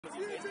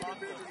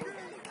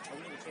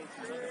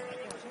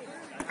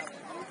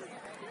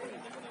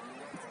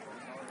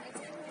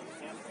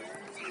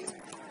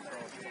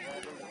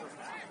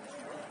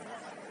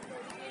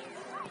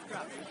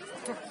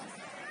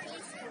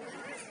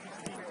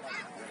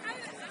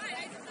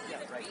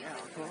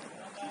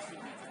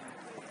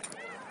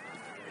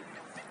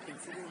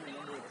Considering the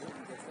number of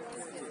buildings that's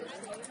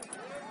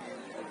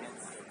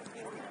against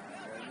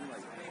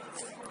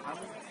how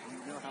many, do you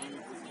know how many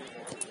visitors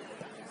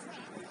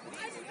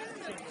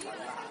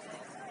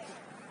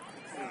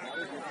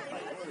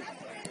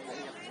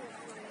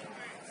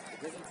it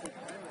doesn't take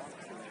very long.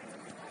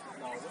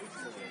 No, wait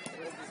till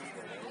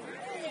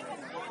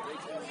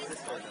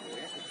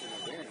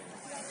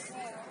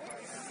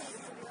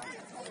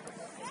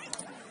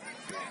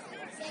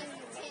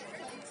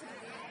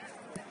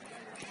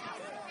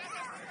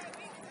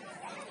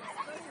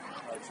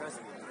trust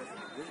me,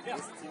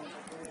 this team,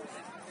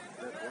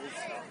 they're very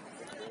strong.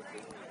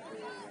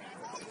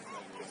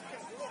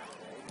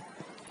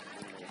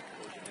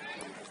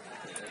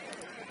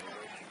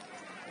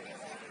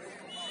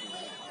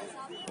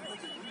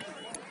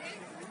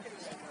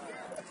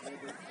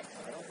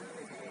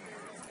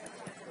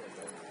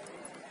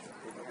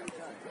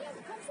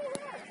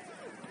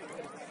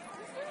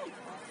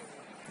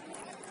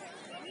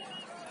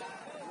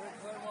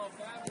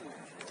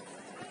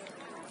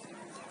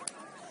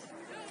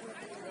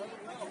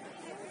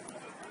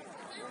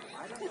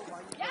 I don't know why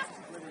you guys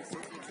keep letting the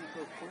safety team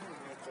go clean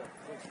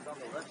which is on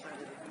the left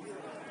side of the field.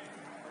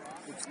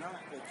 It's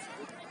not.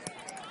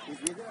 If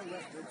you're going to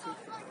let them take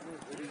the corner,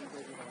 what are you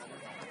guys going to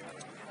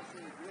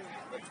do?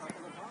 The top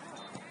of the box.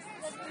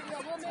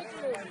 We'll make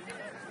room.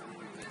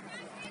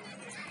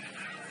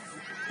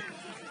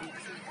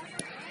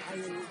 I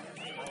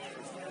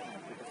understand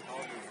because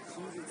all these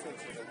choosing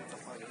sections are going to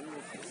find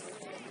rules.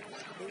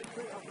 They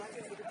put a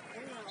bracket for the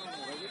player on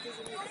it. Like, it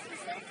doesn't make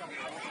sense.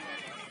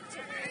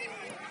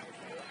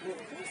 Well,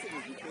 of course it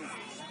is because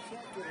she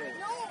can't get a...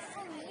 No,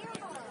 from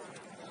nearby.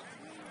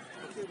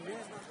 Okay,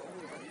 man's not the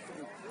only one for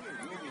the player.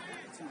 You only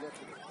have two left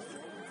for the player.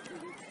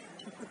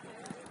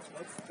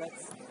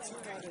 That's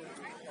 2 out of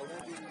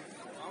 11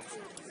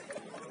 options.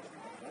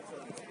 That's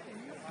what I'm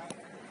saying. You have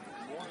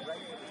more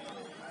right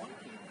than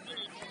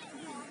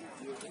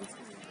you're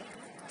instantly.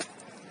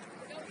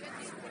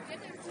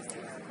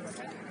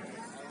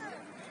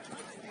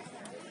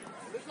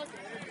 Looks like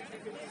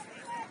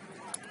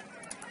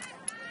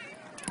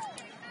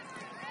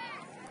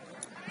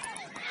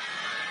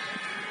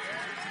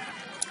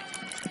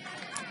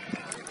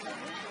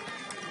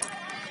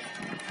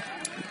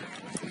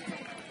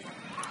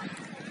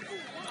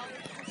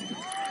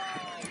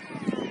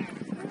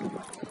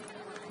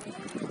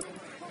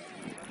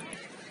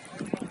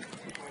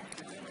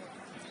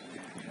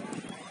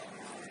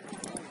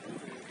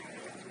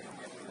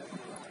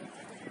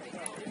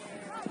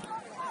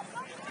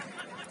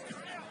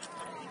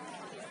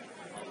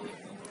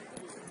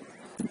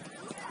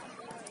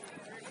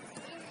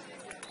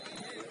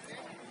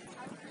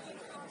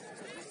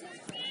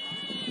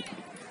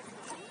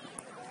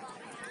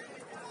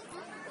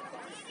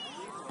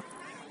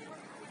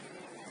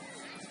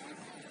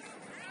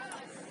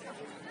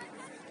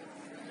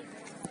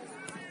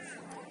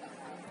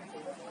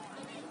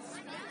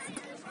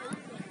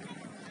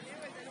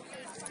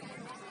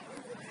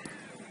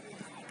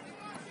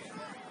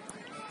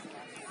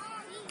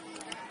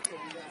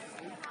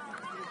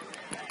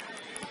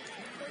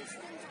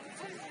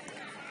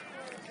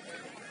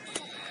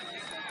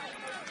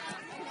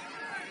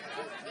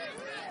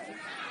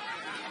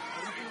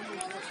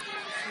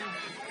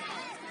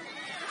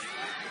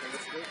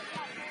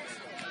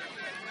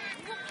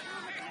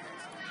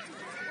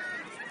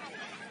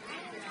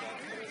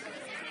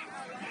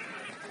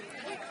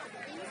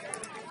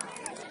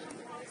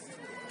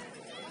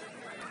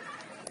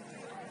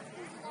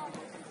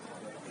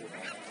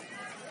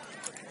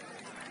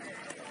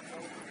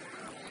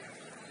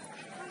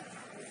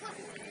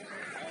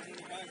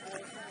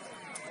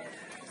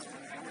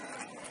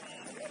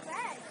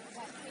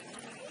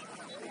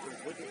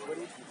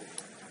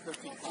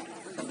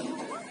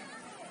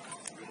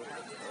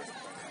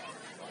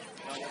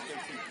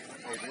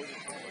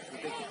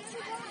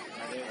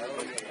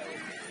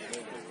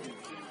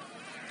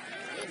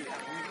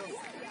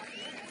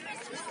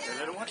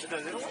The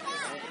little one?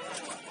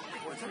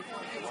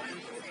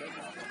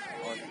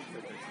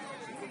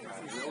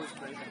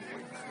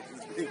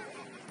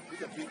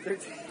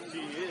 She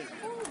is.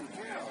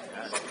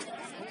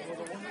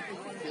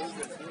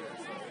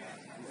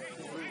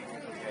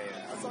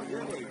 That's all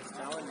your age.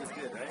 Challenge is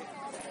good, right?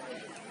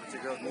 It's a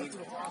girl's need.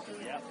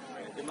 Yeah.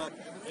 Good luck.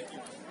 Thank you.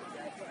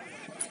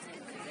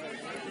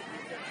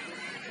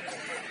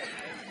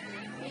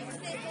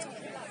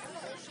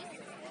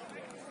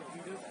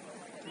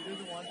 He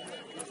doesn't want to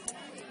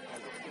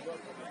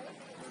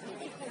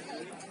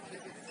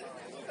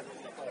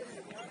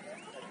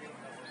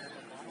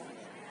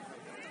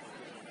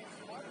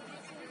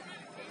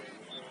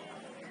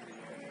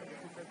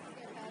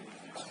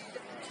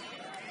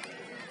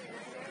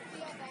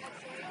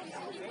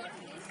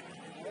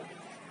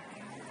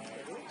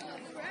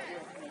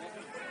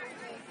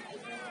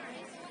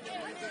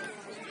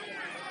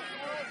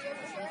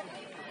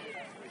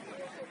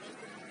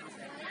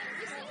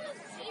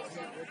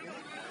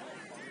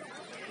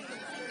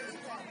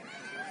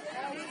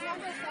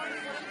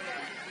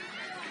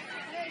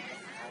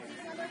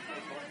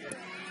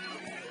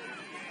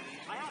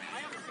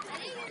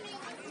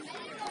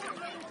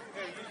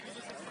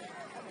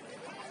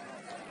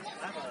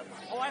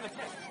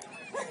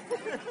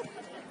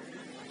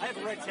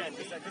red 10,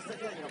 just you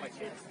know, by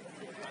chance.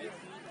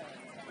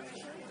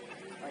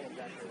 I am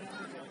exactly.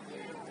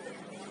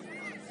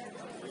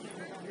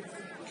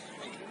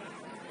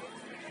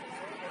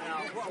 Now,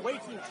 away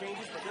team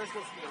changes, but they're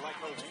supposed to be a light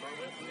color to start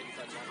with.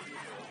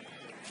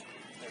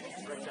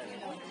 Red 10.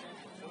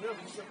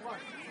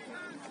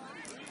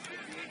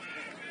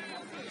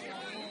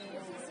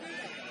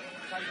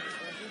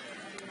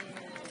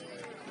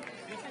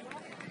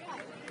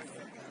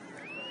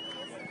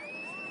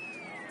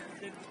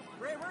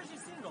 Ray, where's your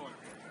scene going?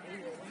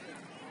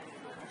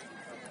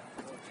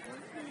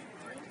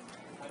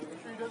 I'm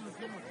sure he doesn't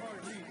give him a car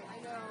lead. I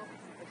know.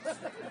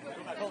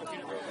 Go back home, get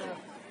it real quick.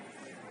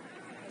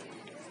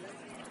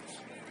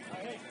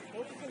 Hey,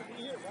 Coach is going to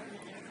be here right when the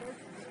game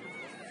starts.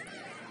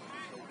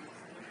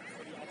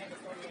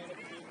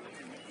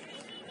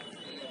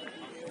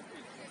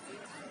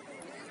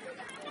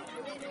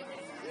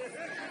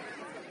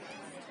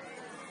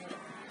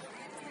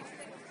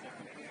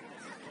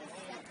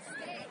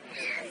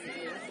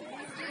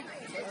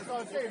 That's what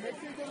I'm saying. Make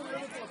sure you go to the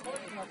river for a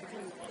parking lot.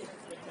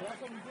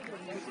 That's what we did.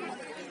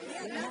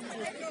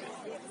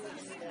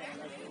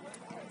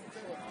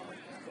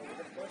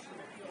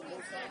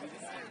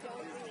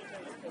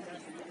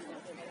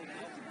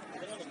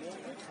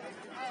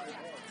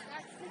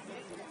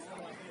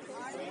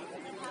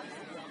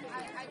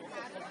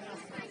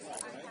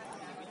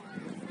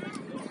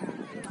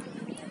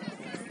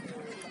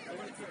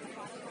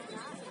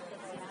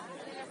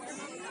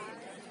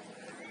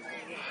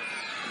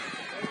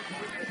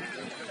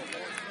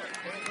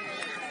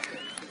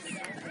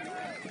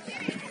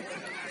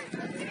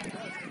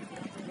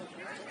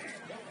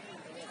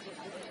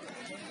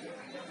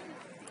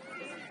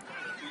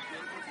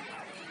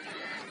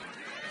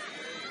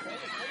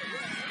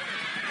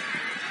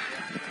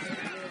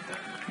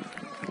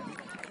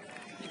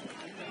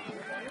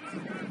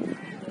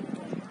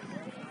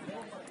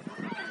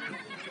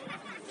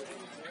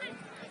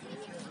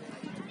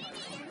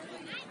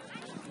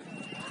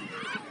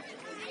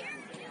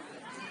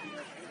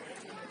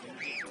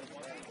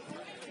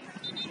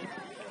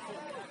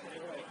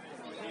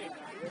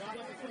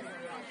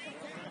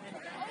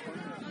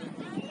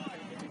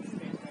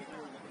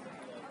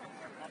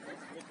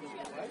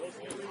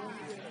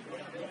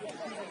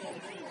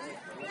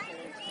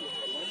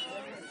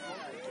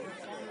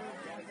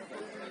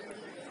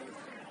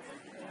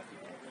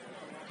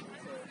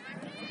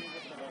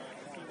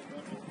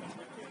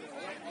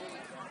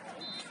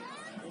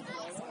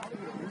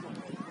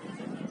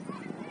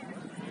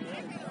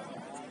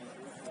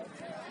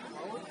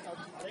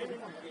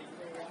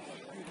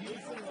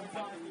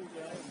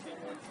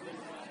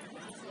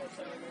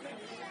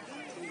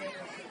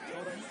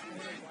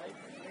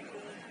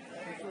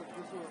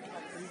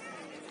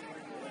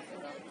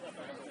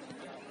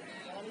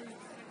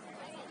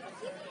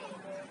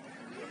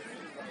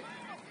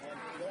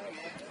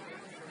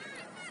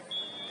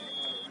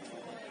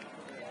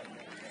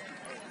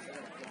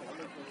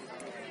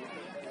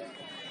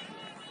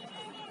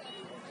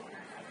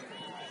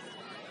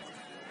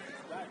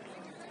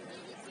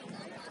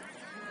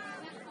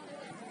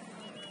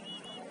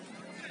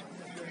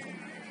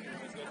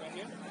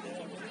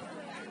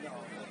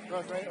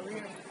 Russ, right over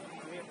here.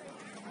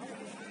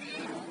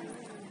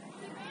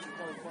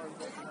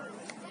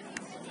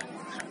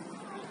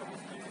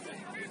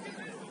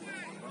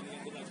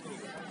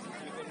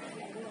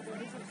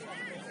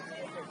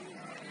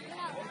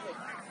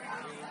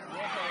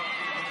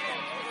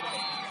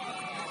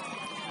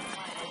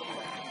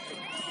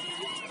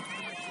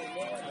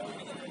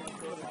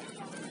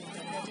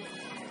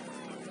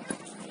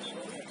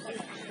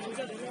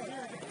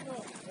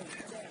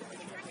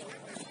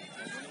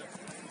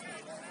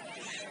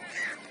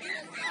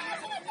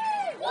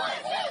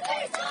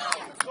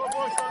 Go,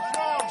 boys, start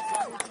strong.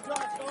 Good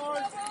job,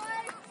 Stars.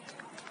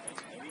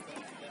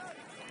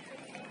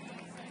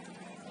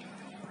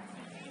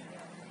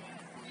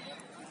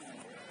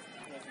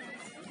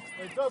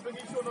 Heads up,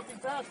 Benicio, looking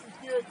past these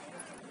kids.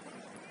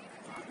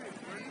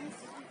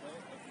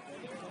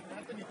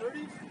 Anthony,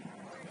 30s?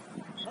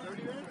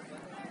 30 minutes?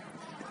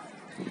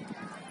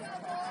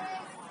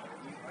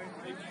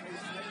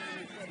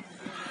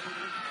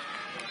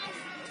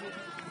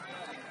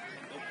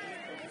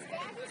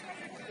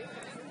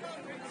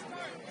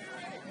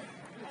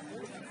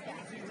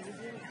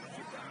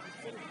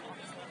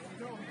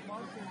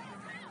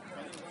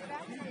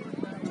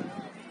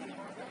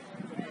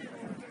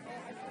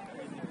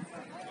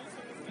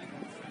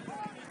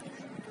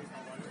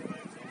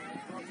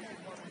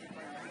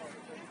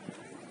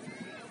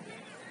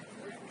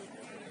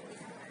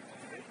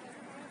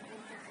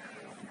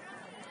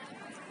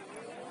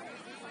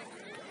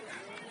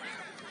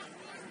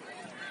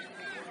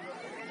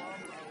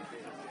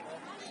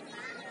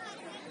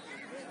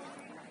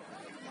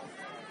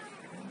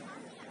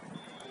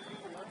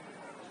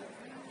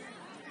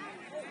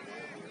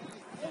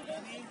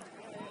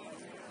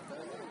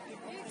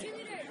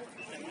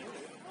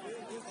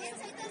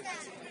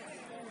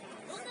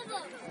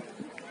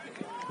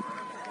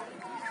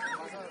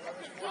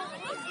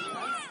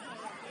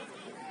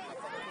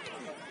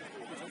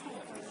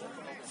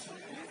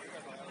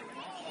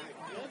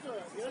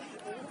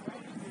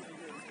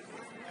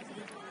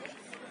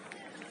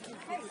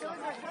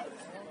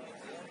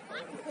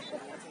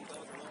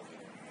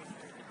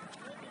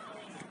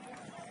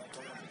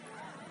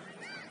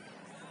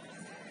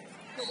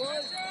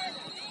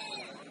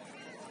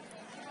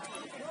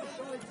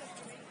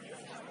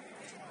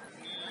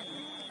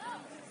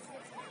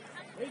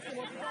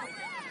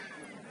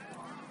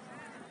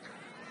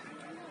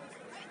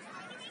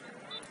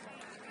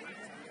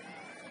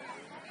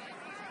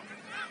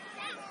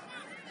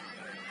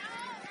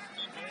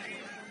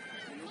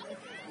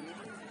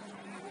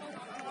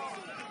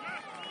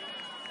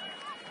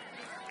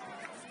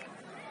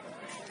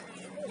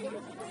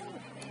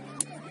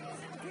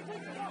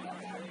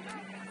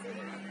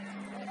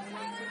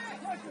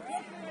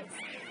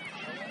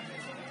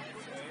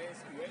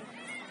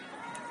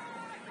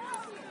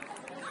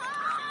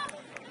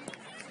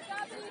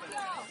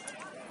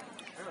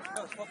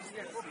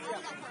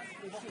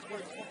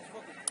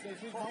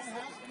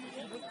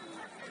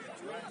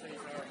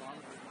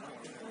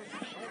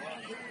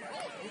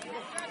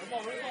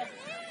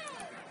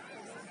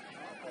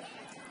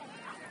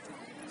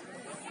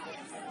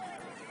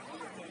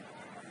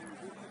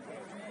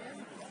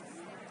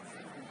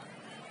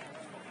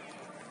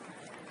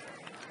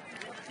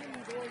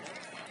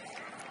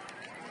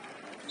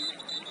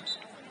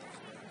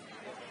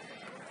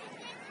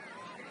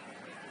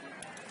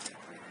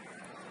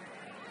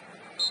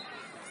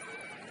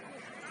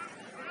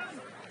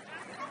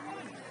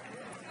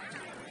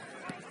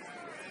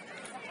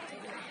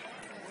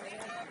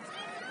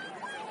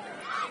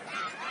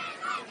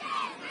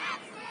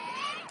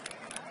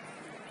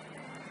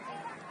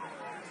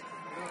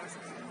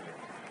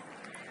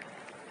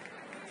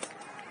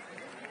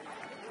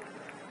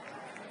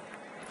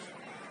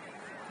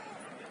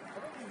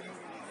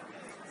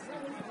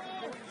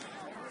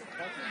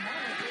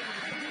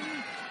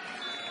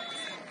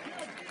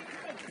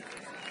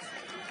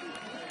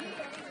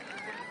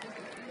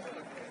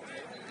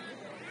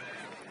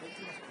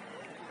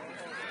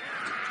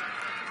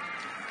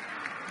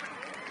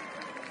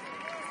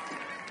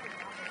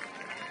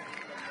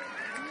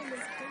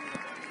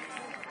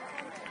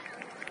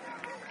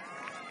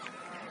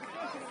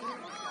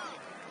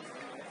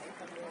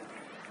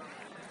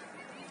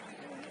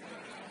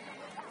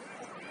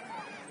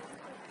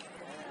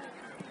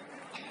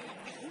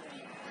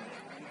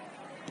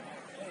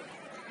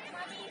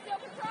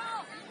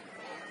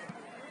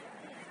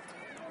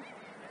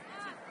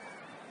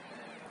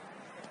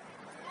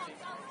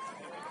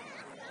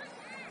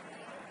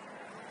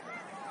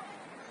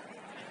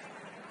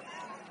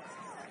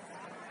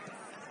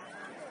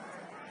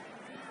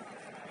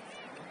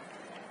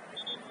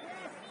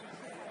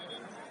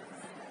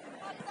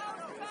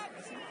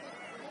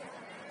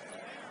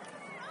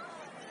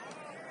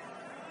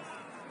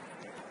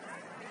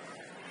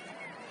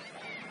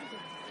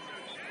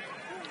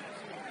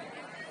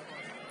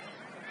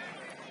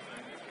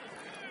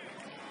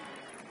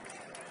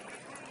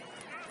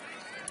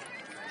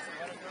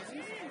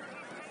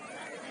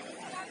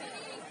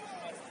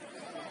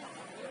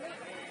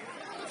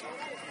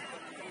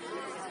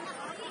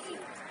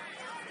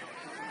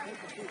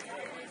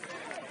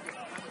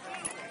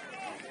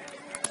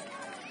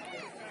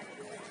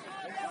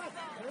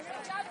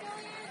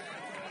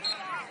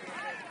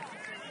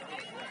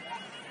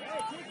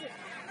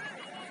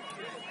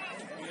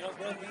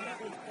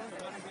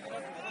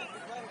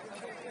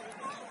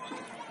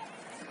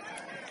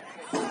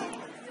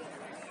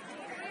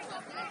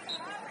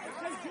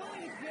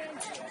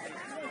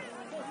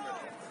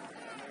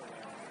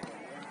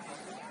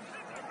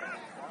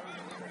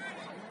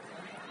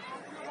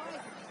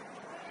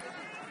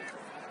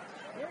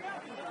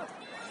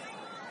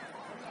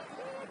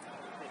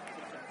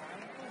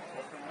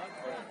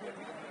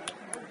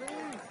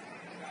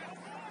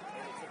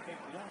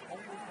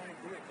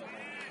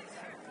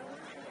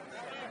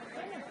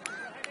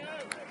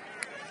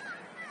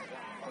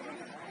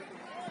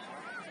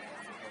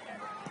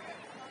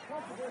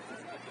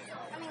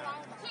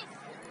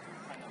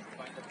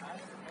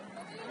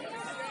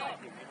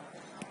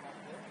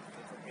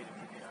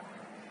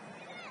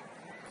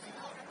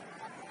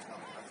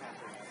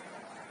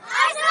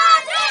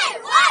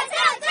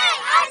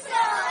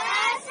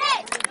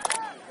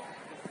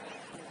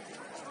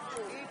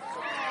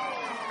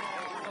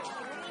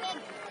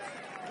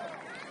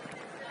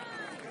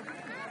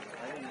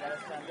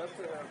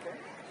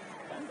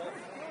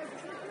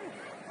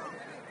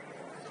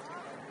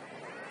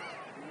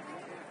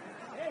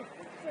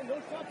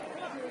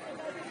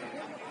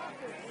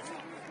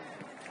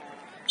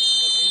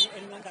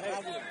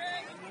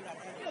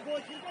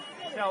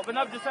 Yeah, open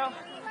up, Giselle.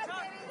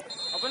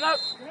 Open up.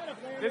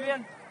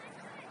 Vivian.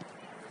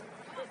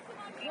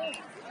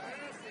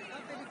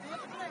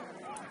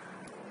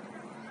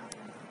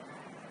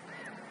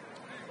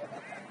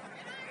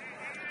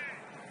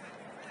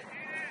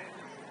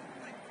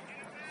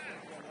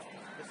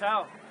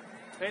 Giselle,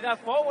 play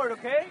that forward,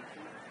 okay?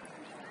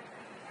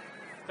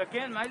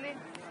 Again, Miley.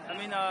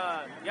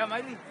 Yeah,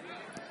 Miley.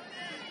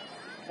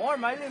 More,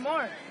 Miley,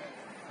 more.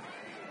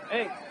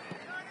 Hey.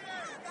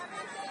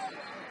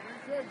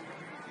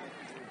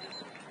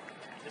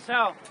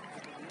 Giselle,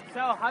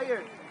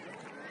 higher.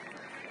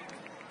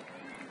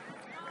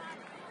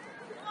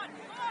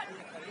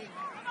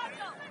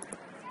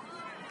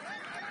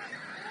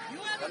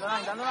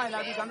 down the line,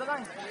 Abby, down the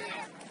line.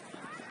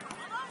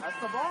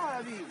 That's the ball,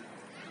 Abby.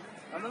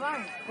 Down the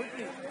line,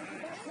 quickly.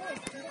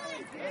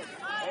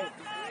 Hey,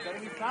 gotta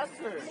be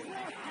faster.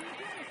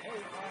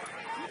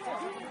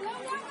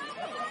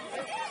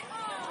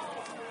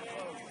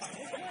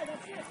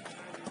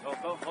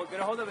 Go, get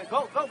a hold of it.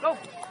 Go. Go,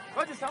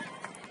 Giselle.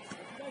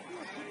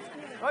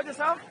 Go,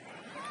 Giselle.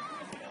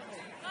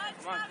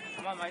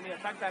 Come on, Miley,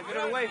 attack that. Get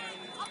it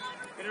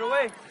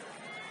away.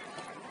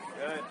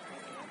 Good.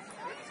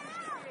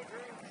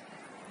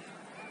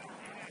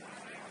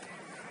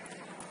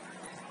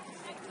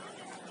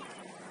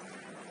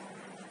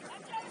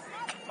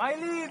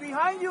 Miley,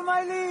 behind you,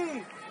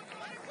 Miley.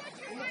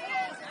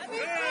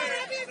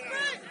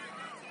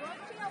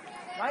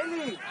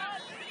 Miley.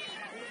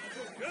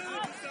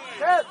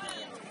 Step.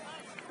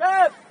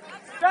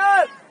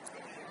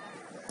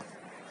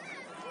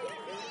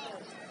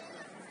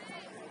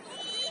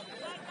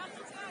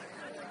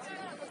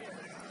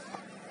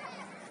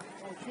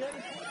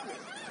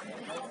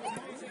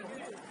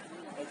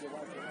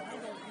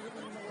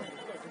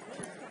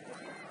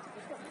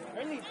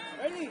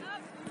 Early.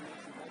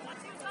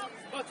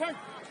 Go, turn.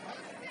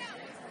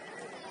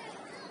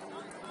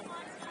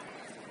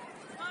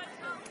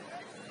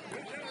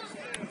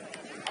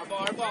 Our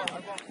ball.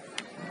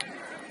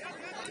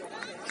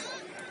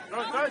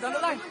 Throw it down the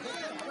line.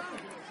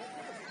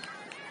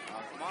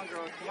 Come on,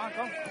 girls.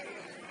 Come.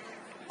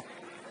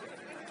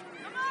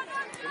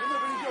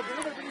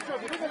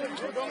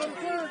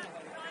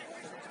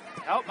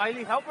 Help,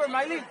 Miley. Help her,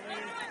 Miley.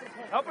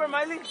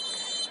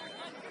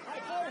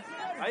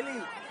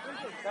 Miley,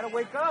 gotta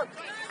wake up.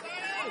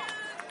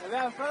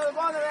 Nevea, in front of the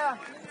ball, Nevea.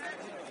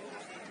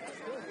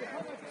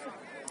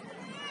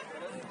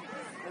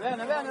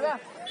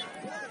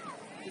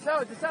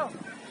 Giselle.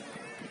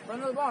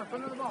 Front of the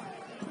ball.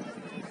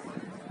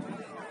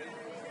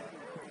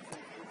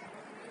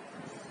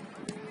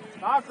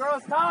 Talk,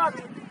 girls, talk.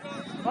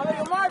 Follow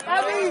your mark,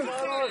 Abby.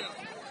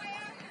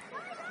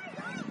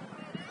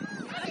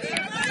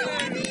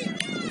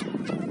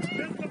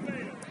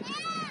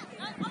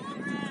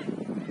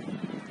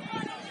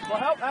 Go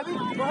help, Abby.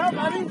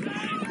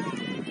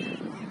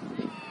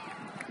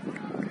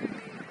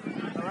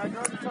 All right,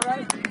 girls, it's all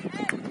right.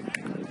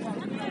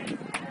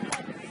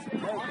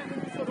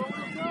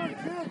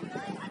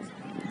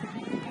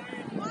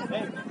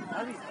 Hey,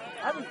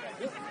 Abby.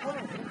 Yes, hold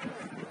on.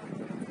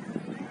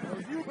 That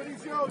was you,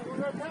 Benicio. You were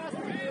right past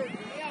me.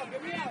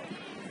 Get me out.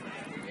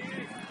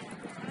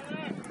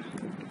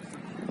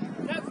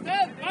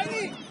 Step,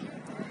 Miley.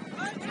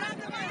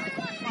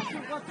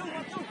 1, 2.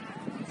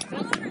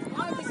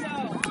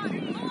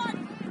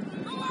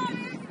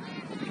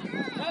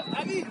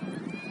 Abby.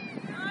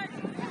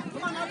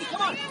 Come on, Abby. Go.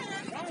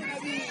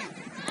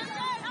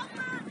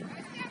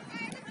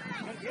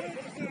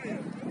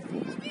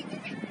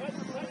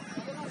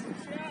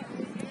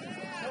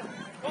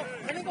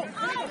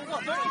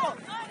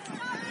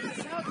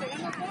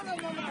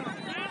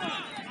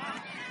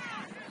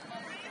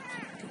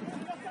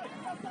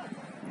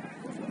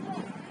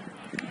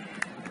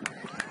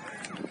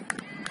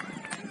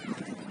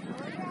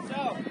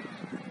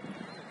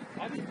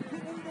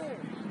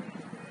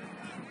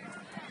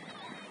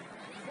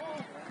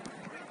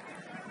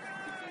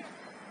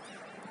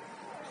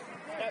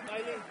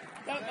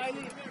 Stop,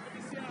 Miley.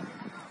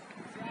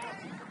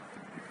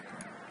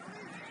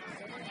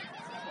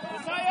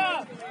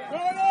 Messiah,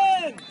 throw it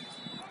in.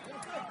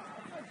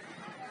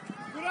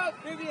 Good up,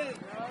 Vivian.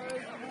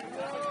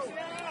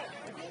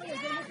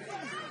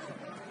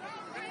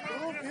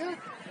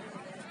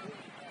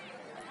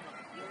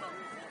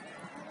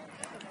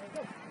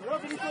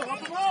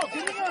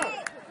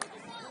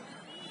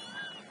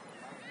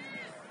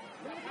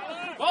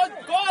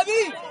 Go,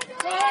 Abby.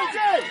 Go, AJ.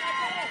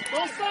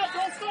 Don't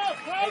stop.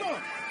 Grab him.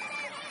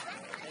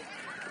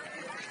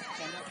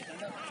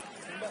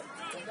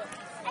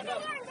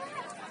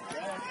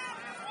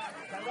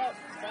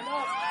 Stand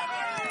up.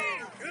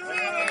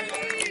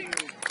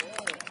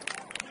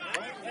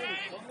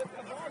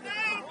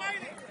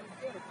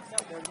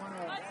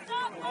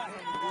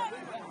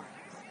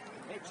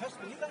 Hey, trust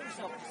me, you got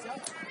yourself.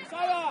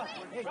 Messiah,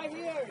 right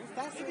here.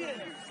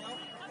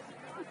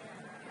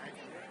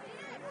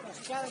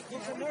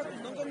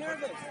 Don't get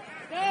nervous.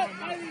 Step,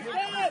 Miley,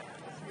 step.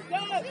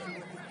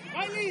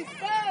 Miley,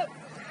 step.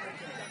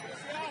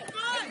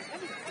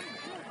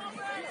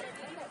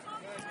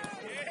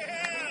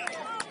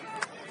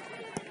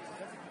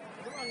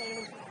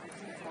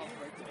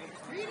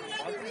 Read it.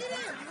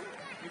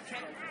 You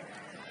can't.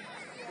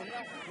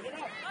 Get it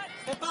up.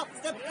 Step up.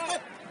 Get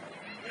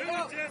it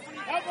up.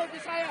 Help her,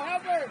 Messiah,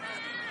 help her.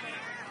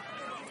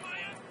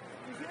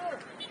 He's here.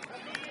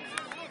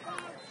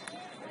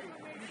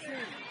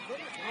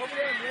 Over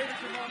there, ready to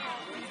come on.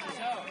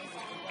 Giselle.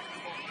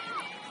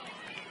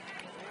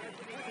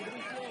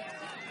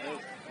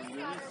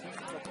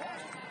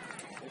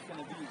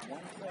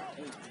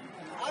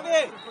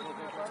 Abby!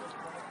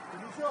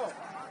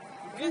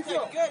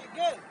 Benicio.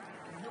 Good.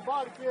 Your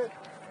body, kid.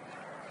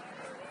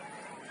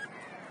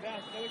 Yeah,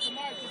 stay with your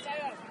mark,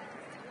 Messiah.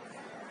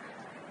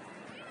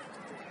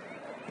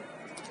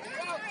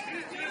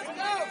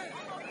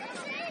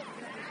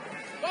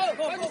 Go,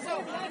 go, go.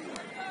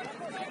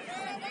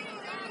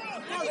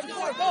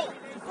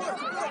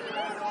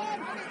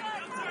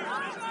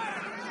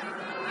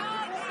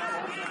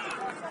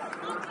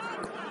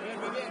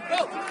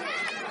 Go.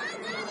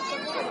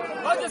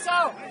 Go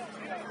yourself.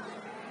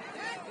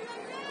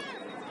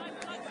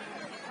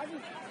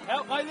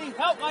 Help, Miley.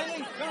 Help,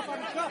 Miley.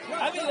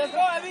 Abby, let's go,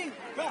 Abby.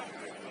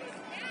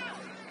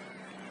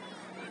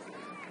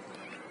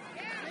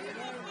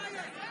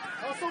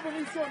 Hustle,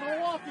 Benicio, no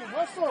walking.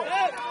 Hustle.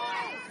 Hey.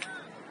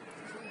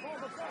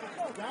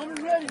 Down and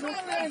ready, no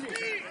standing.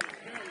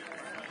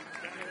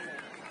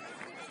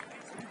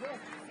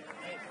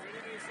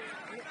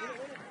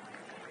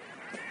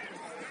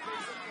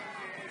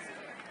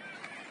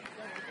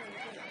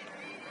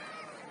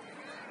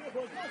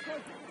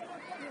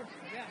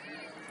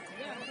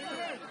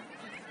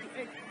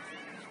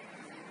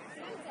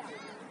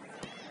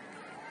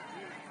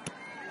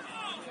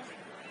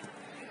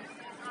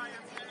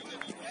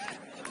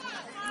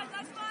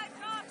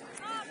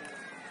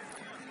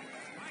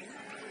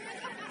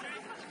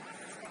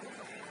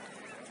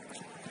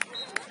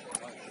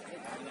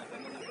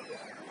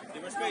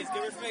 Give her space,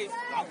 give her space.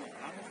 Time.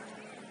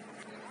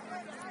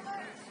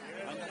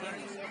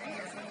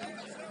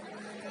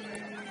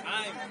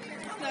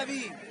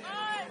 Navi.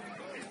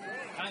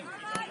 Time.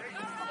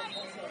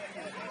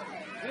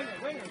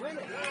 Win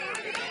it.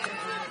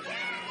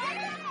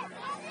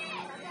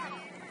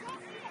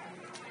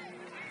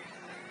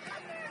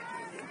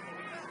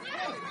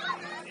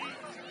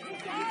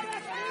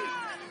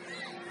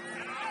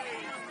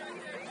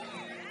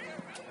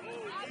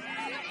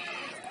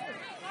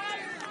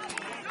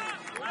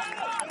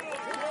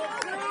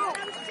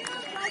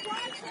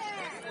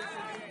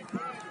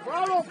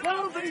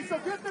 Bravo, Benicio,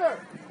 get there.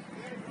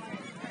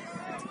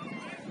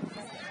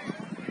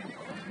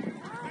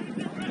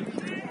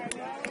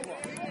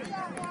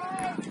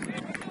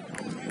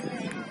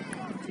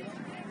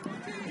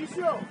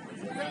 Benicio,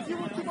 can't give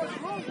him too much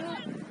room, dude.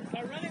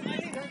 They're running,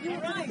 Miley. Can't give him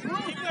They're too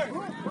running. much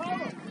room.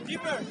 Bravo.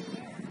 Keep her.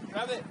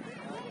 Grab it.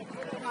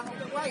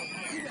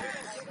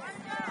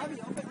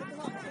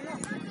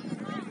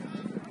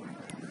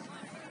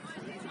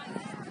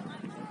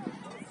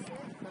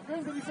 Step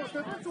in, Benicio,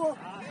 step into him.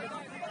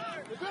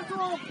 Step into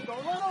him.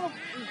 Don't let him.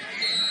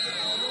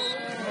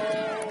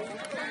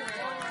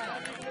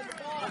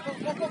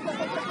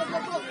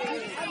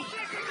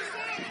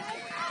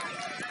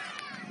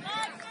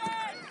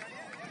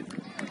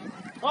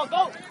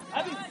 Go.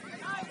 Abby.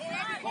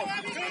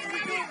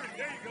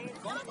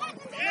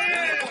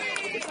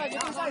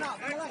 Get inside.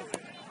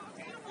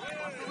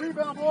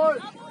 Rebound,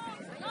 boys.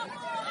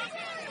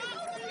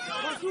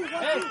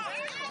 Hey.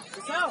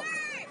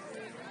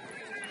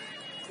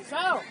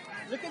 Giselle.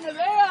 Look in the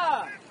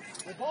there.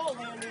 The ball,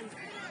 Landon.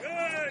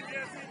 Good,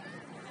 Jesse.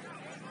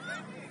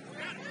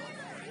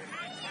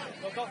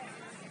 Go.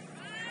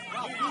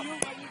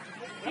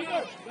 Keep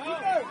her.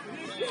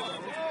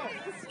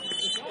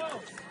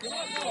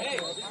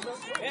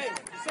 Hey,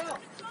 Giselle.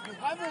 You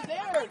have her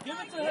there. Give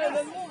it to her.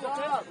 Then move.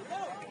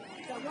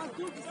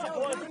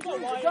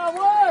 Good job,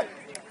 Wood.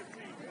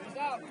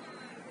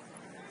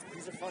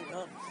 These are fun,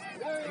 huh?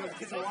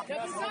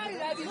 Step inside,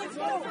 Abby. Let's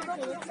go.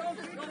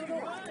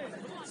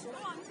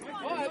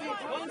 Go, Abby.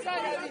 Go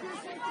inside, Abby.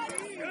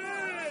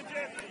 Good,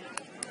 Jesse.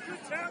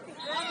 Good tackle.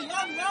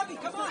 Abby,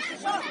 come on. Good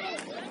shot.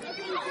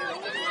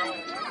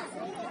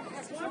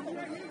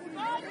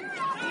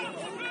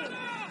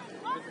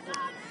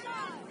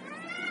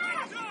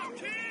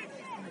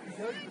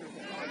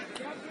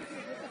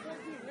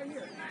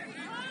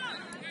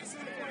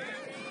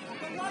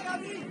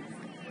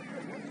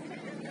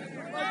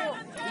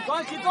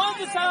 Keep going,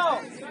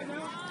 Giselle.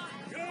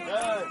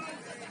 Good.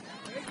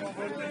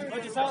 Go,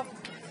 Giselle.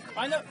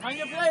 Find your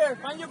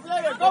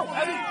player. Go,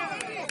 Abby.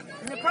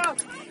 Give me a cross.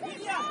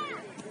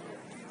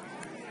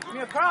 Give me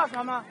a cross,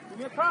 Mama. Give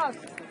me a cross.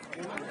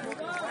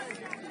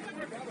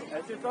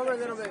 Let's just over a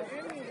little bit.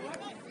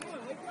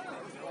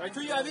 Right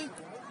to you, Abby.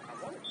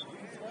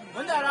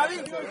 Win that, Abby.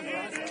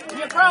 Give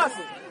me a cross.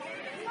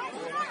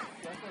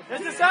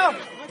 That's Giselle.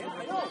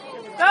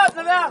 Stop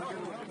to that.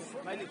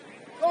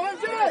 Go,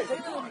 MJ.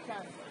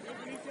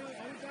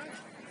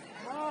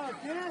 Come on,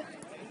 get it.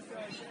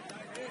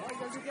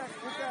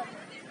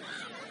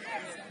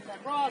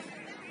 Cross.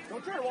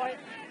 Don't turn, White.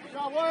 Good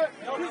job, White.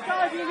 He's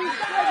diving. He's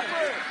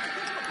diving.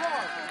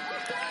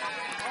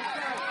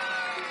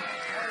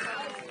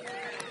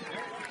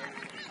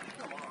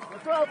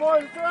 Let's go,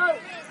 boys. Let's go.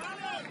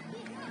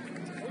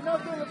 Ain't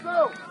nothing. Let's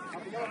go.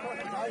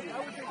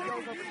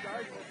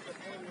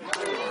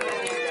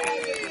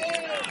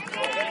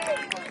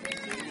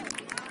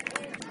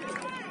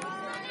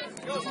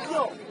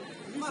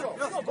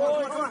 Come on,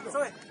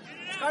 boys.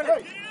 Hey,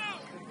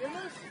 in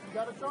this, you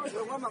got to charge.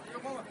 Warm up.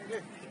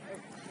 Here.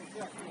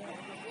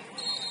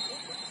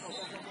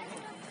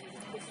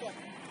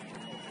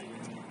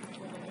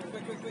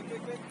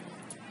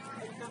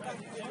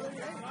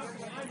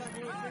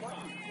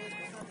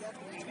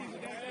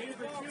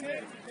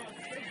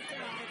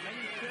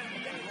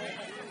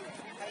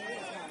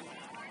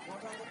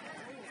 Quick.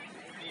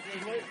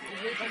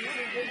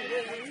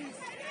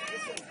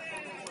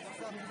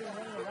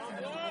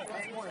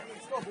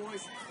 Let's go,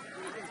 boys.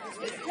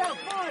 Let's go,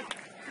 come on.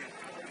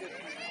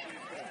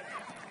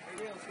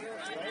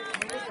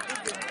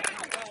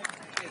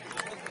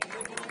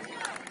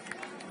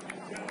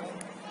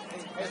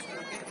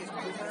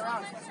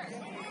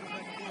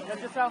 Get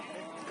yourself.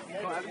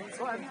 Go, Abby.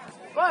 Go, Abby.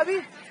 Go, Abby.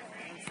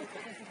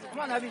 Come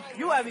on, Abby.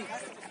 You, Abby.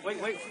 Wait.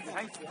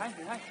 Behind.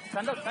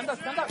 Stand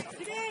up.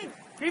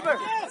 Keeper.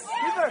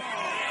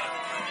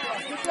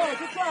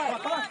 Good try.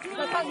 Come on.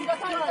 You got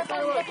time.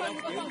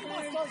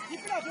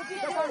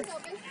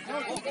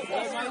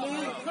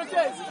 Push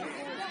it.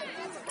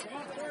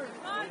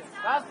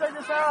 Faster,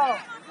 Giselle.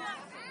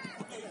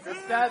 Good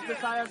step,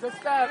 Josiah. Good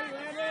step.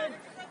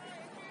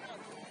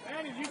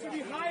 Andy, you should be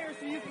higher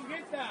so you can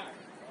get that.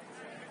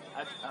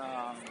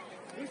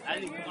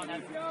 Abby, come on,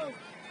 Abby.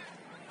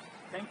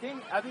 Same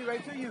thing. Abby,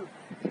 right to you.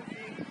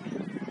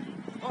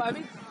 Go,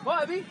 Abby.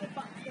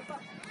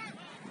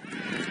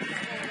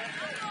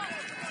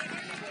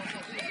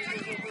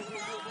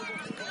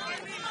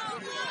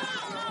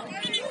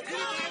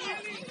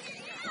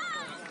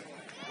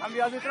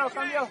 Cambio, árbitro,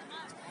 cambio.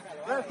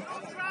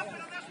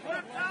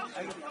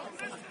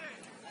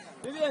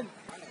 Vivian,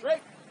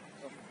 break.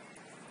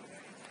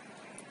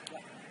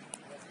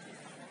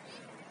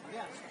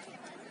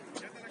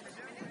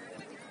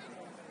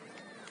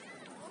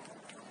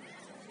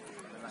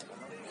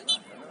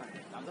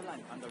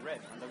 On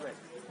the red.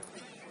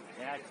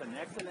 Yeah, it's an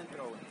excellent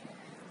throw.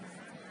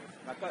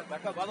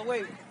 Back up, all the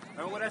way.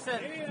 Remember what I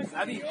said,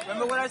 Abby?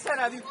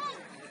 Abby?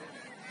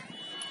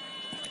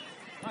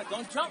 Ah,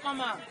 don't jump,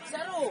 Mama.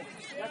 Settle.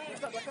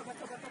 Back up.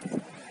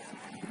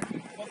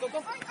 Go.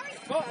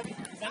 Go, Abby.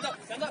 Stand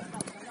up.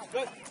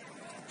 Good.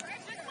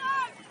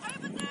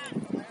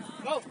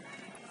 Go.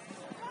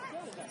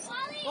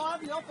 Go,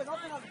 Abby, open up.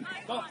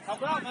 Go. Help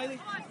her out, Miley.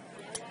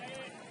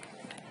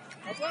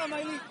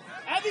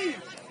 Abby!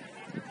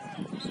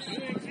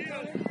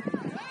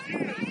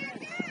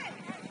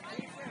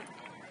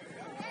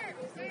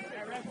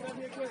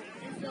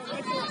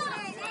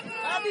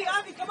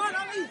 Abby, come on,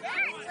 Abby!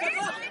 Step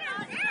up!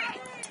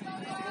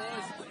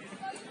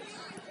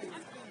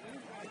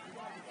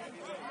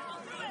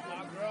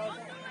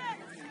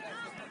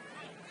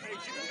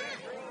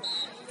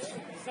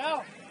 Sal,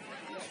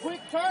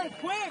 quick turn,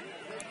 quick!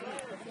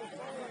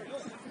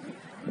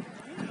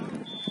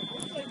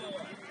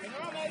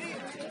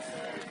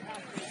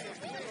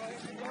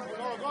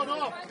 Go.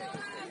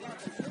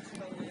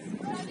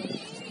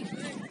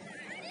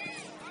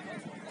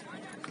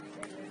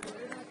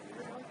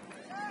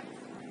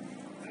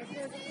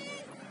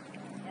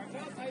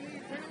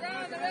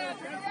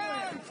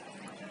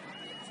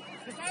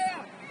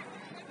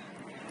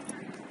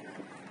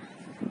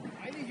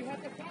 You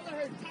have to follow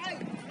her tight.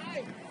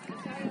 Tight.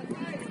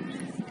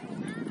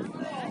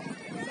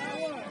 That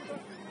one.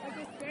 That's a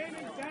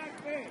standing back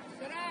thing.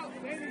 Sit out.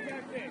 Standing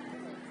back thing.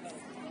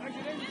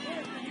 Actually, then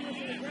you went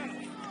to the ground.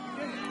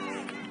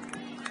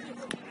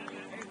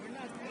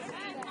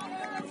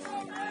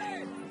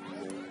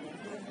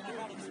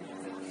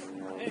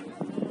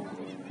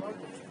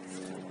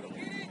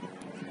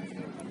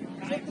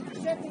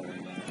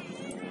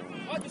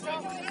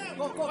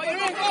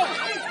 Go.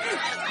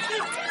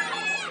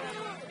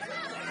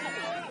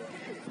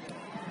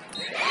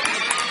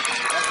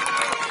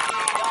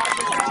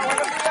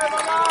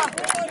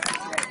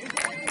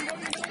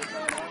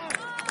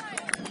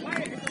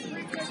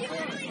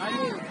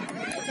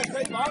 It's a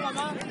great ball,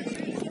 Mama.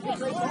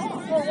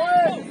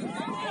 Forward.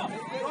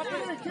 Drop it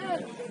in,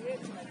 kid.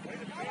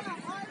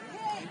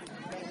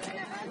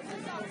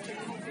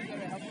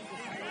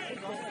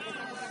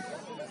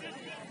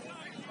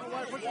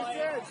 Put your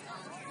kids.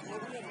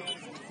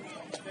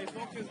 Stay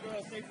focused,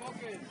 girl. Stay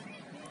focused.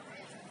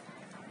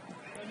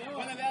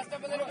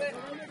 Step a little bit.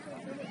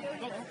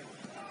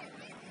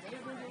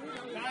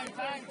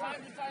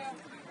 Time, Josiah.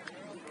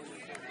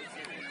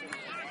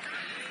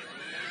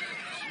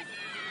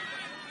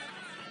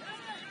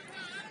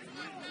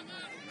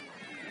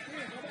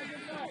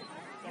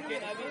 Okay,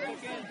 Abby,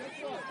 okay.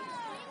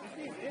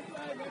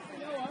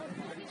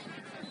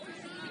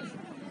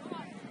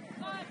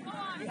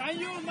 Behind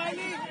you,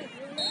 Miley.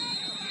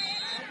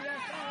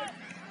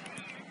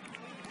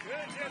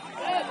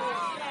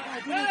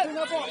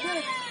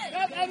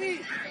 Up, Abby.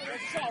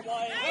 Good shot,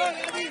 boy. Good,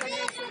 Abby.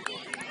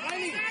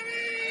 Miley.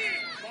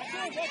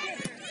 That's it.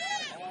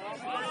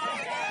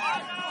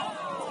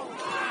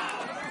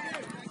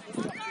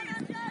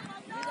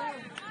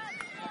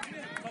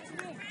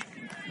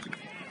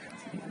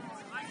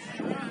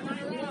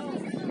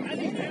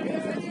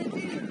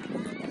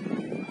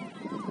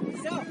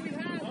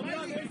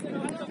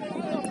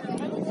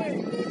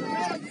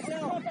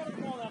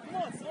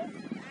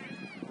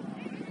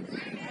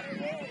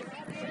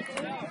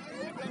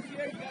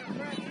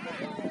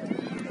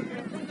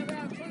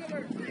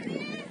 Turn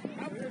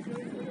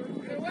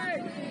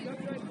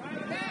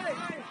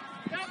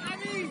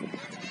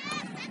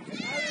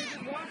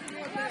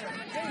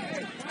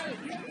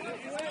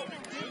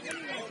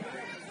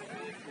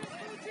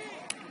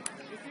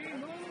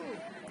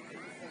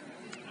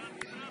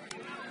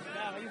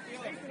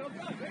Mason, up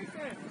top,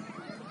 Mason.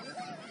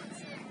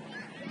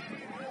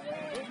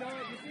 Good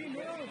dog, you see,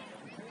 move.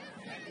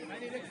 I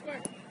need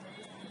expert.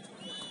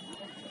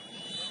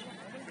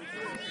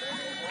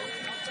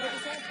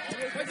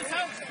 Put this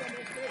out.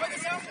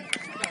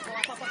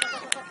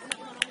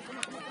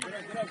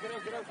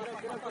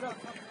 Get up.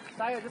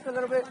 Saya, just a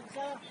little bit.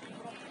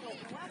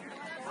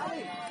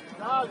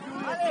 Now,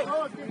 Julius,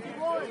 go, keep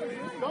going.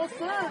 Don't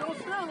stare,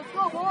 let's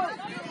go, boys.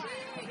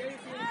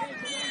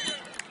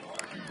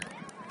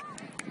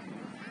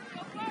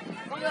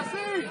 Come on,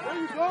 see, there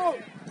you go.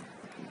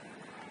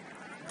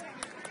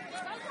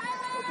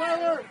 Go,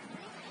 Tyler.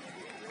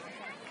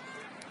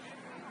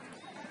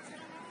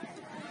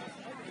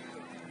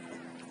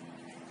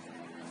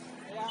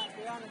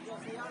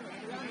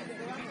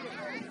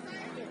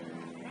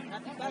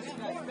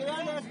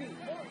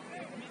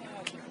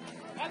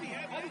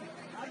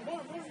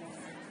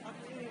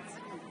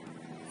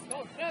 Go,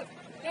 Steph,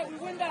 we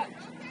win that.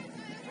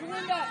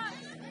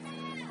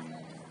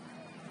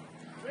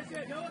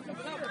 Richard, no one can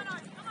cover.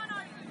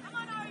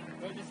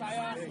 Go,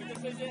 Josiah, good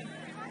decision.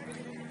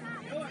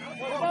 Go.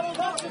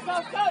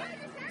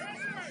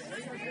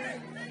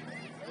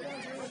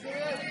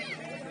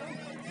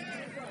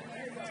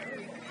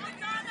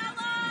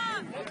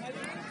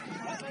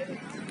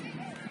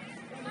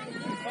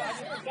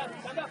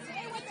 Stand up.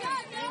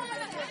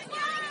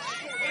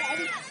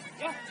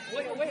 Yeah,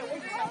 wait.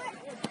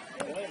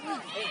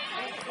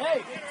 Hey,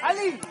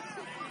 Ali!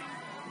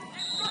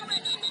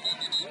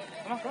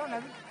 Come on,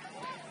 Ali.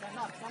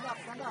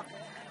 Stand up.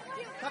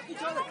 Tuck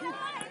each other, keep.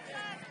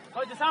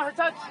 Oh, just on her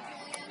touch.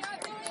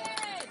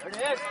 There it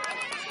is.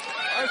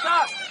 Right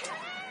shot.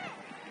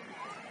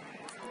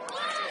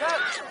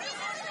 Touch.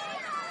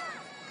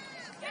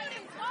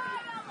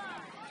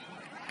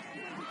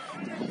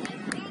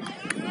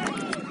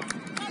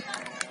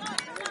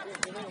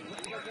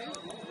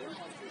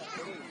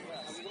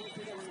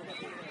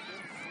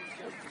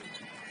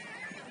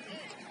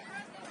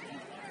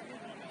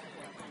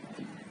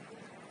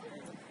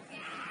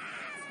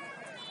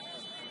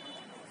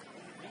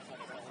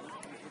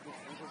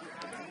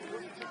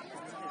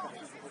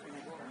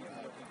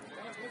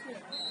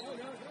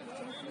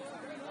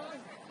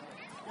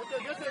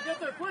 Get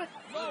there, quick.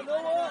 No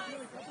more.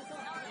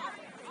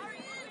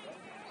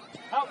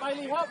 Help,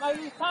 Miley.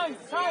 Time.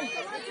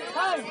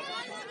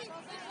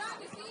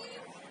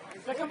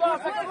 Second ball.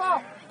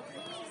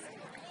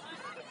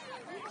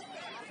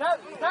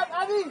 Step,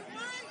 Abby.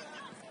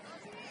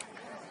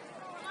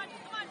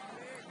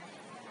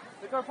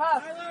 Take our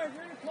pass. Tyler,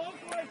 you're close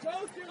to it.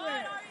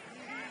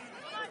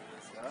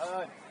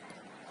 Good.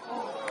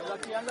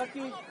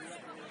 Unlucky.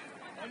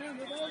 I didn't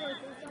move over,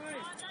 first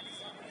time.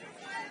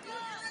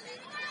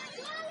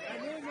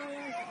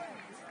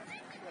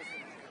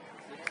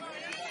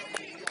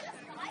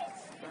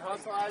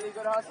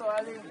 Good hustle,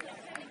 Ali.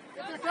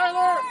 Get there,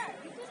 Tyler.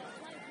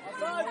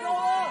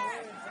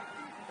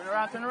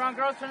 Turn around,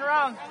 girls, turn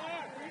around.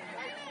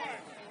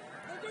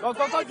 Go,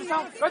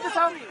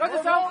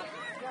 just out.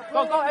 Go,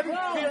 Abby, to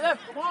your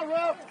left. Come on,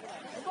 Ref.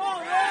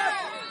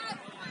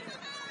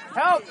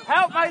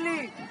 Help,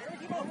 Miley.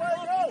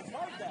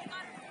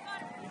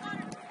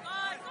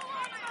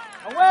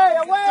 Away.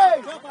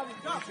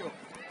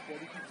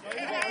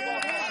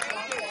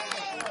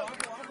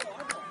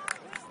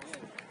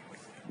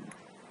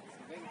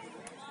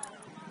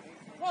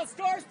 Come on,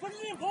 Stars, put it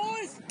in,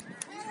 boys!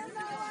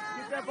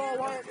 Get that ball,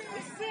 Wyatt. This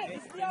is it.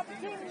 This is the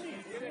opportunity.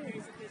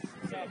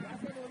 Go.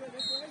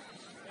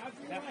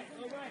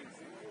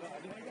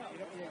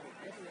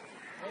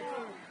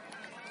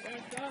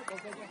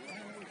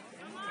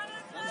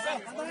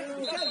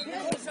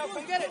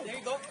 Get it. There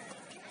you go.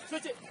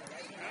 Switch it.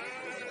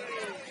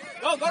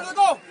 Go to the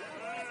goal.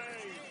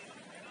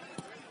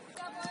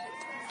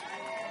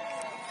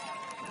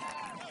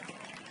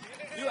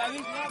 You, Ali.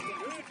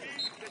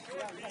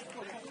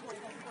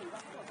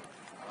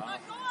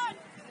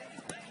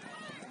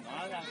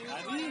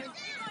 Ali.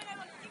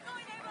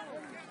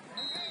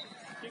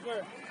 Keeper.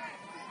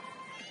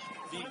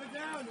 On it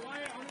down,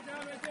 Wyatt. On it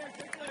down right there,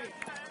 quickly.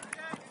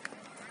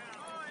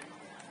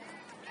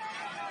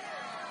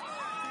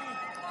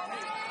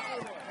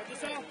 Watch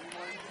yourself.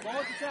 Go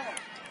with yourself.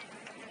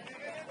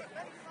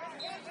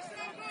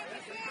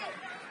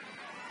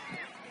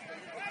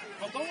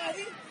 Go,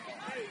 Ali.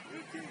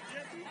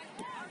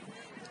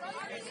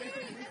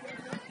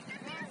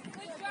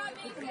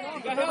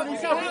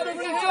 Benicio.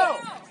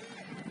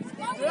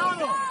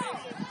 Leano.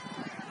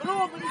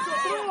 Through, Benicio.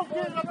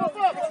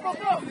 Let's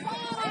go.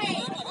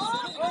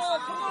 Oh,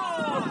 come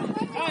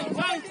on.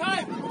 Time.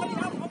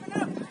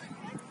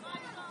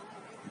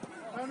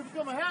 Time to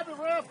become a habit,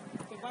 Ref.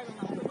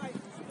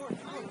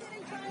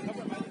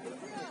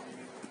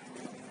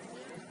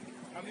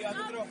 Cambio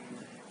adentro.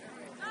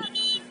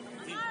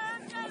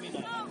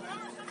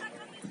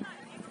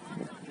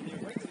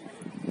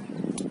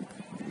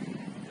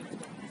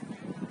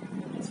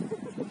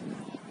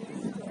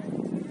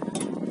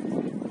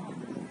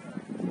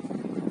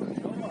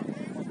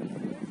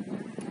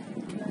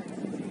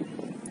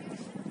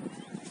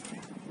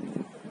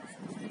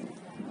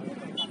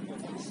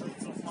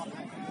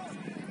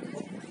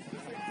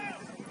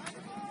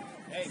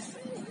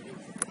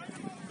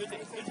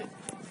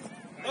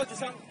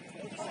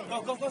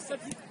 Go, step.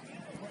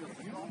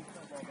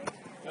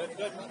 Good.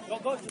 Go,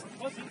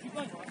 keep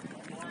going.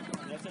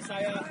 Yes,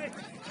 Josiah.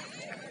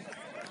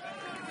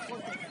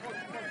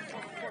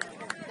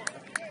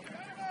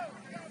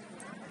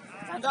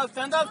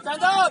 Stand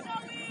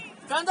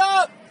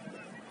up.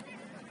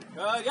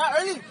 Good, yeah,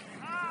 early. Good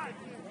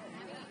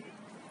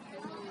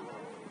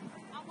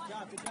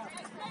job.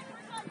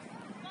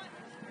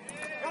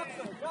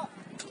 Drop.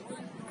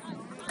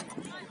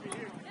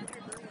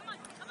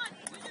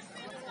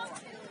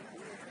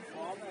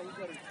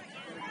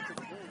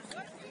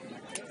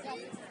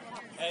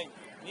 Hey,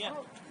 Mia.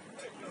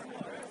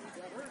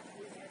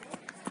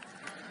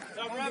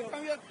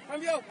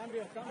 Cambio.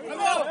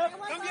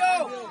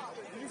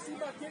 You see my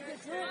kid get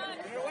through?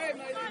 Get away,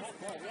 my lady.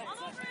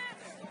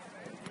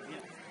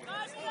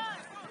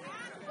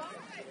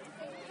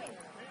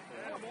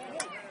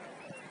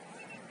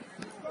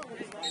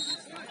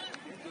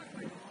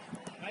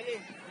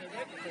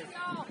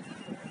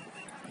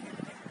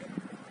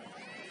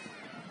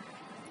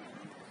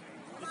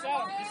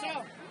 Michelle.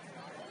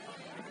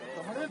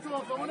 Coming into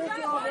him.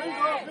 There you go.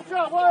 Good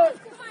job, Wyatt.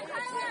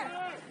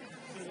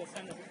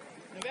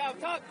 Miguel, up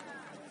top.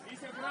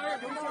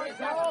 Come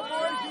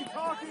boys, keep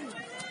talking.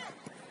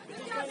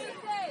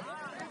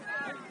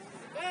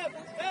 Step.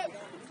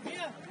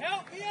 Mia,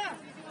 help, Mia.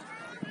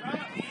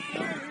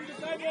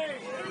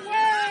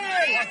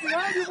 Watch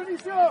behind you,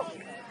 Benicio.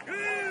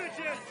 Good,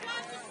 Jess.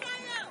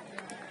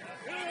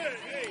 Good.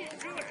 Hey,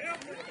 good. Help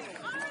me.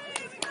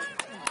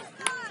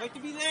 Wait to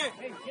be there.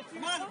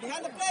 Come on,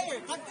 behind the player.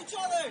 Talk to each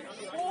other.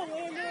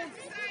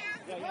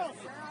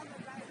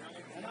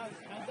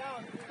 Hands down.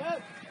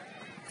 Step.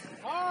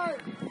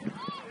 Hard.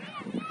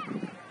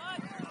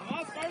 Come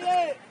on,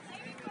 Scarlett.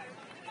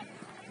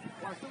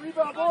 Watch the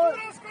rebound, boys.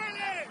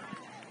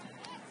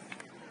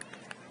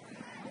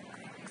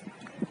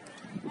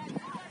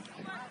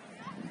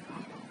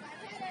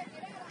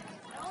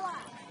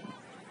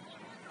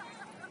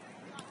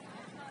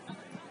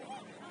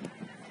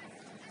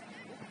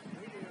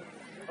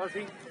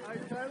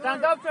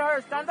 Stand up to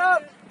her. Stand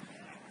up.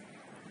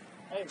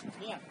 Hey,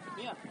 Mia.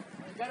 You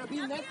gotta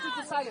be next to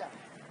Josiah.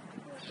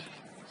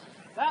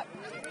 That.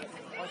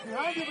 Watch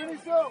behind you,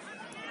 Benicio.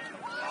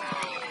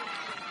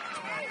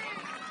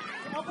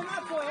 Open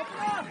up, boy. Open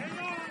up.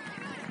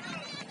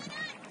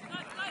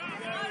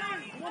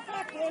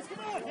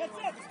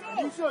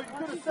 Benicio, you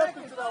could have stepped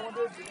into that one,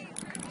 didn't you?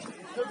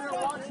 Because they were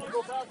watching you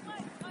go past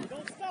you.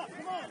 Don't stop.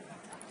 Come on.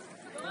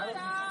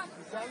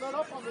 You can't let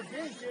up on this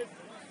game, kid.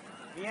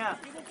 Mia.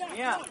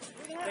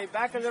 Stay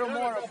back a little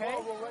more, okay?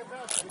 We'll roll right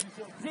past you,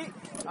 Benicio. See?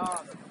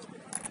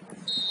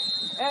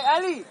 Hey,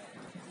 Ali.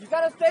 You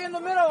gotta stay in the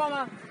middle,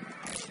 Mama.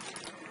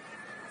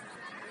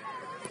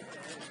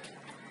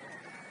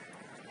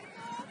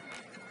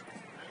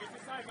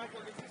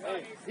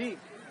 Hey, see,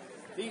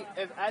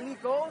 if Ali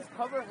goes,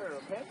 cover her,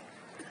 okay?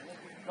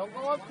 Don't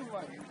go up too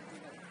much.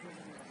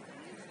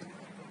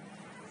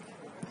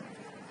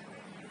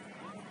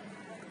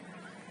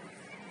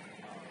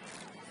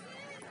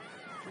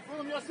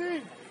 Boom,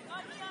 Yassine.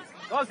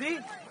 Go, Z.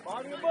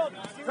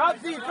 Drop,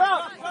 Z,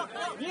 drop.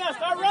 Mia,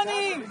 start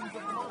running.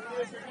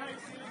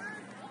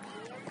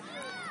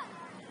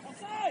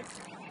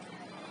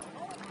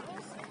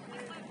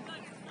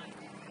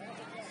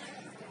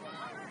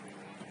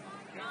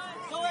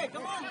 Zoe,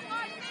 come on.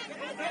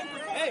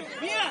 Hey,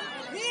 Mia.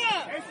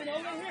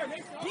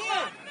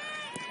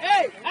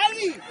 Hey,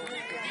 Ali.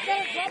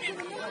 Get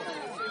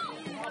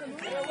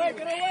away.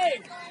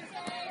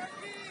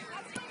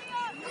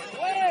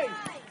 Hey,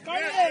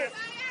 Yes.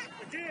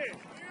 Again.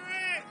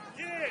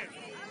 Yes.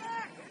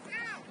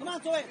 Come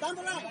on, Zoe. Down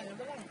the line.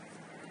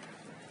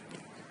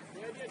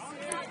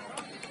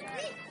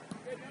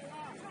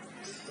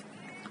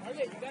 You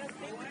gotta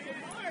stay with your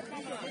mark,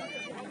 Mama.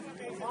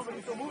 Come on,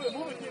 Benicio, move it,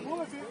 kid.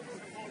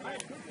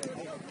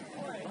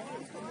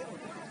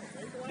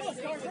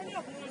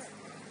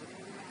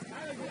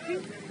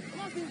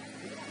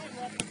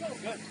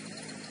 Good.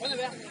 Ponle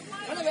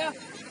vea.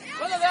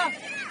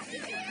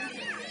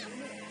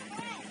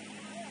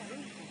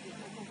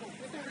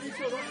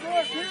 Benicio, don't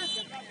score, kid.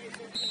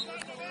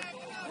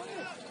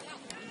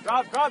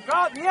 Drop,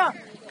 Mia.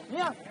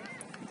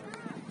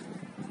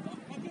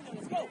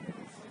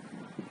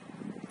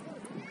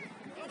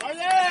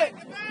 Arle,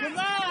 come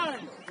on.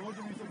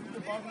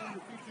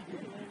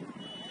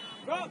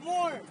 Drop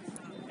more.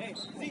 Hey,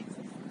 see.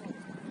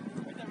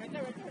 Right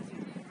there.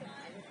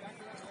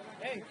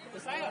 Hey,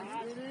 Josiah,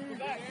 come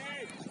back.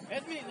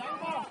 Esme, line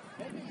ball.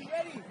 Esme, be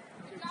ready.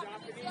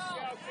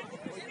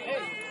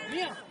 Hey,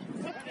 Mia,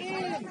 step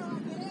in.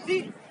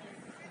 See.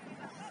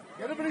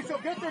 Get it, Benicio.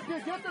 Get there,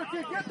 kid.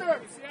 Get there.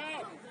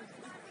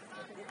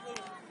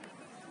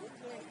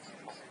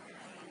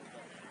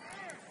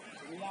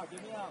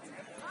 Give me out.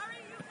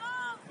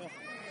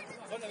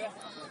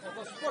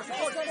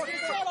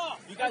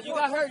 You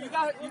got her.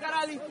 You got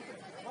Ali.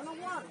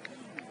 One-on-one.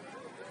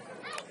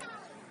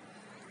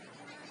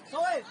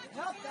 Zoe,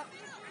 help.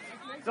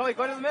 Zoe,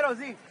 go to the middle,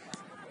 Z,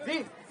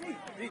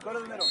 go to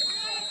the middle.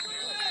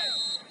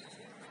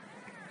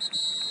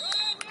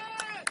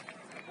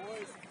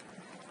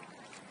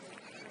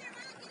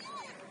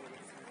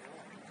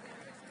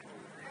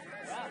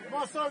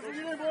 on, Sarge, get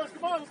in, boys.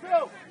 Come on, let's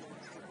go.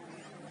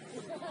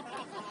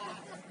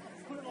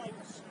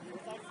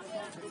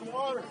 Put the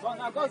water. Go,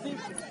 now go, Z.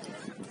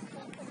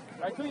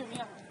 Right to you,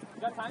 Mia.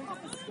 You got time? You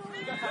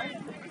got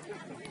time?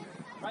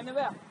 Right in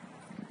there.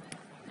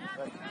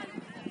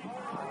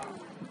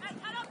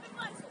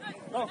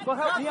 Go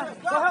help, Mia.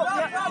 Go help,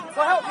 Mia.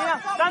 Go help,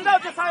 Mia. Stand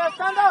up, Josiah.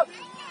 Stand up.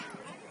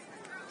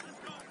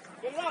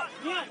 Get it up,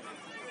 Mia.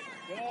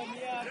 Good,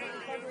 Mia. Good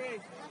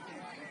recovery.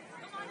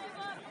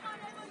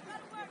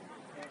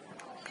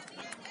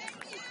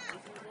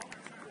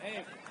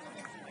 Hey,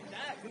 like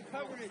that. Good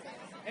coverage.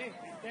 Hey,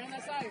 stay on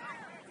that side.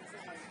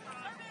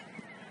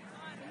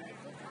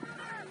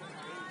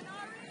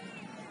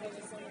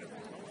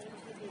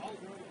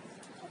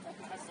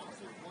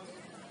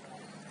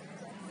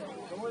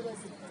 Don't worry,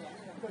 that's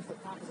push the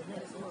top of the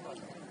head.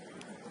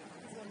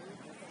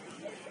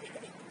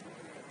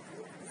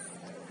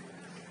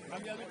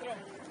 Cambio el micro.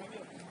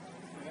 Cambio.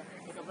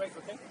 Take a break,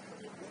 okay?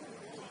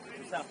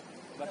 Lisa,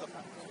 va a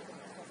tocar.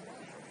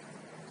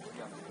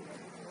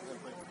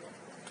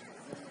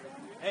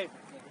 Hey.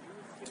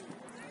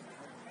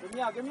 Give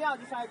me out,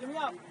 Josiah, give me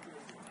out.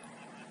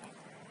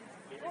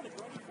 You're moving,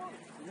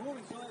 you're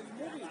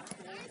moving.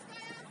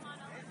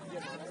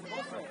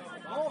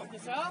 Oh,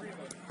 Josiah.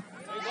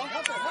 There you go.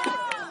 Help it.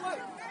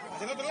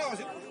 Hacia el otro lado,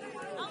 ¿sí?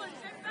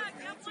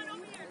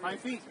 5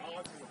 feet.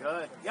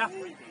 Good. Yeah.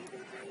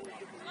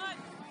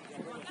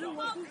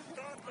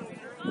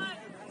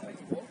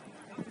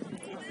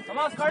 Come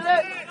on,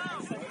 Scarlett.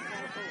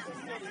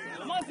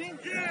 Come on, team.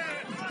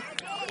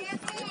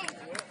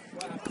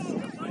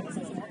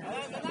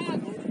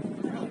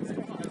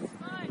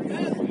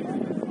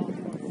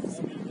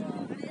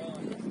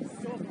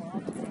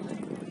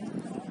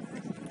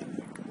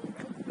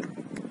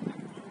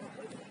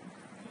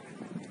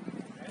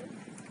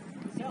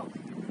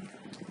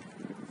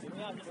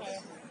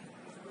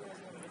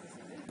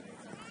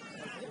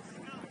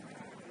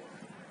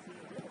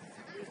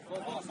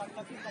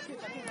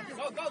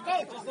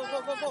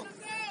 Go.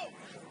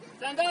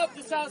 Stand up,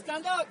 Giselle,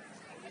 stand up.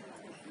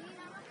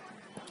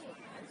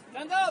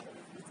 Stand up.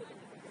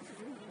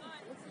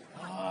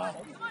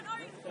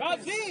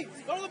 Come, Z.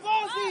 Go to the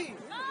ball, Z.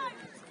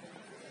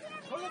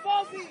 Go to the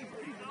ball, Z.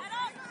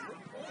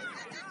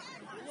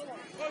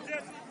 Go,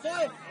 Jesse.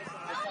 Say.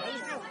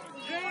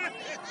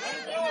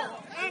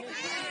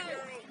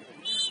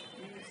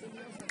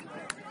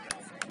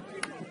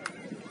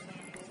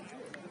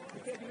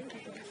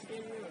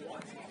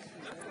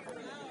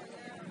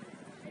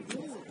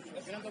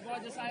 Get on the ball,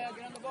 Josiah.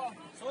 Get on the ball.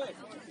 So you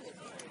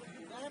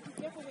gotta be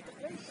careful with the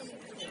place.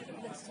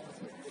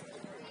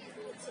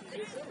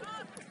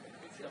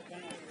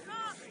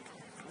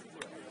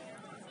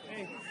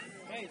 Hey.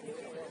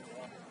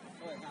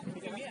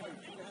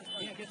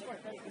 Mia, get scored.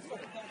 Get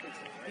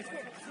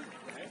scored.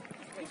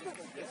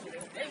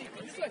 Ready,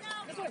 this way.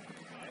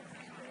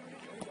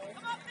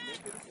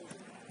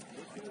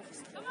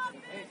 Come on,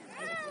 Hey,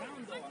 on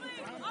the ground though,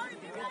 on the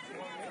ground.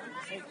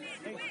 Hey.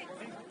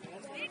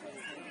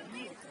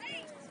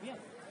 Mia,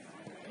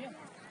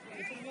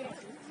 get to the middle.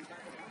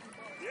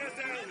 Yes,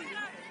 Allie.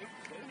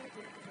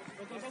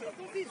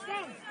 Go, feet,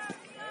 strong.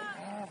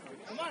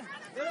 Come on.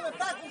 Dale el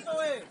taco,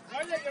 Zoe.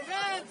 Scarlett, your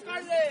man,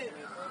 Scarlett.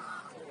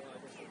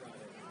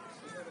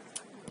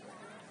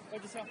 Go,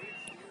 Giselle.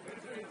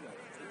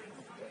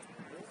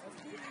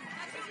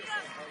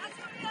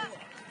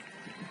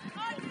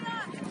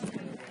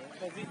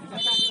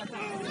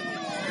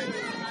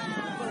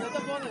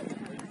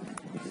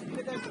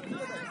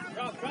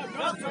 Drop,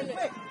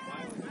 Scarlett.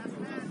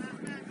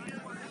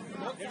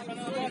 Get in front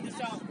of the ball,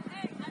 Giselle.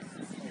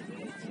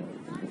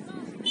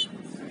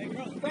 Hey,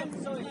 girl, bend,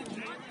 Zoe.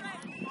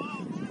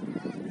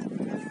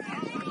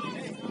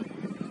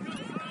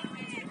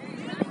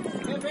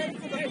 Get ready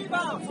for the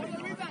rebound.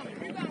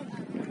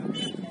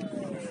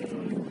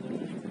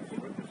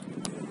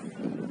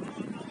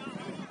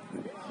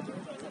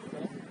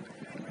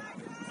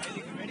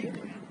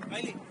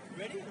 Riley,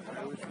 ready?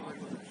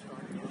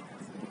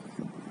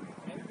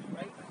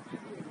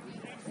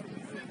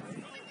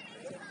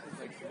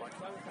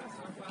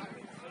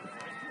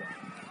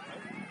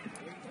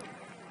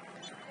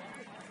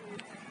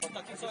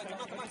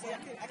 Come on, stay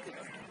active.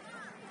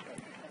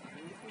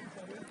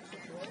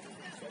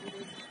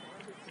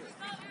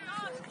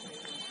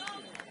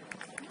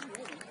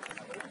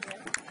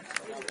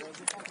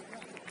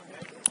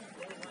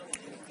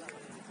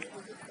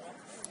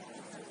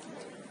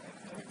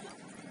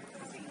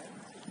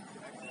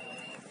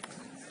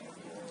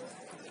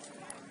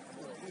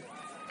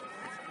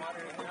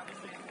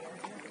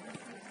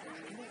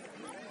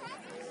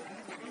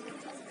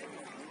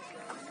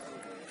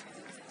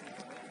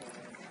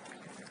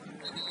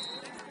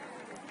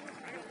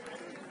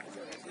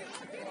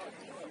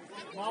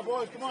 Come on,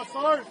 boys. Come on,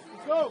 Sarge.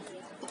 Let's go.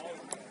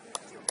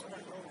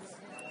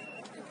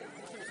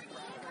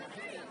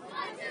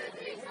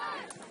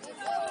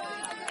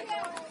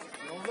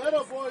 No let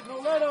up, boys. No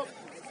let up.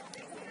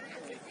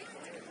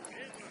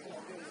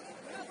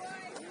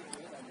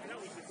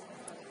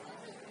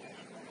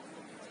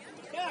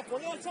 Yeah,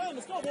 we're on time.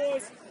 Let's go,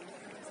 boys.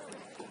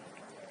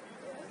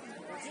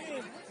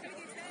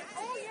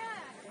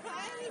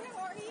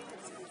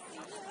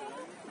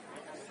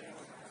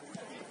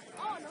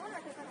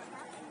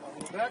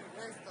 Back.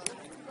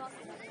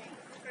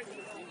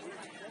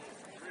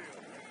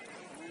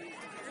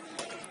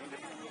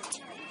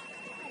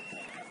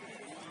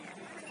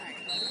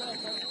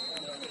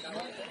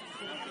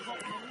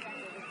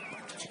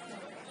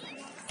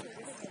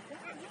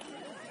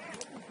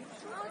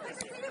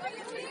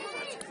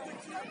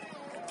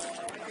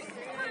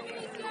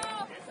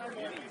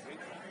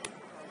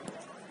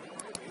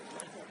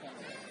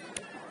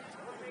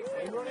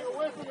 You're running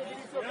away from it,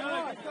 Benicio. Come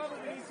on. Cover,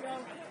 Benicio.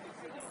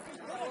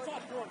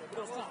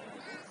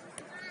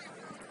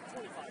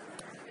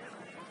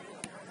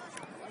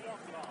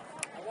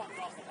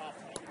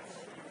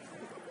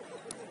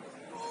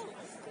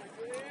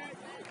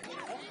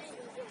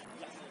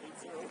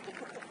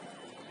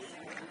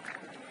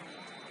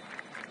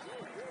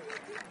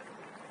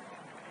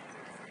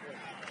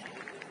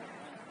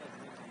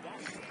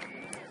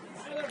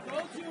 Tyler, go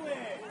to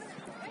it.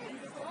 What are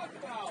you talking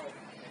about?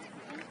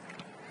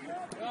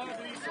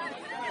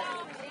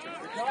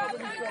 Go,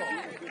 Benicio.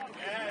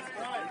 Yes,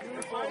 right.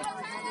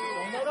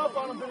 Don't let up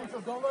on him, Benicio.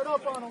 Don't let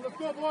up on him. Let's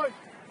go, boys.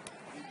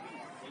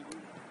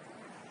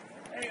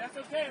 Hey, that's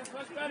okay. That's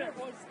much better.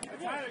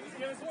 Tyler, just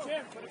give us a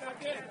chance. Put it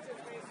back in.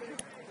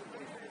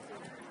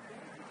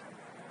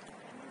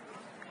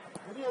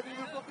 Benicio, you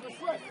look up to the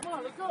sweat. Come on,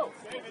 let's go.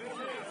 Save it.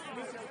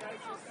 Benicio, got it.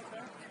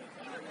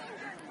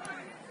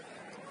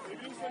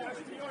 Benicio, that's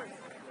yours.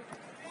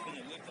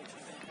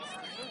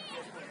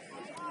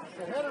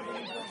 The header,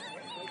 Benicio.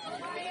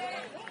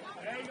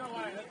 There you go,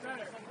 Wyatt. That's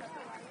better.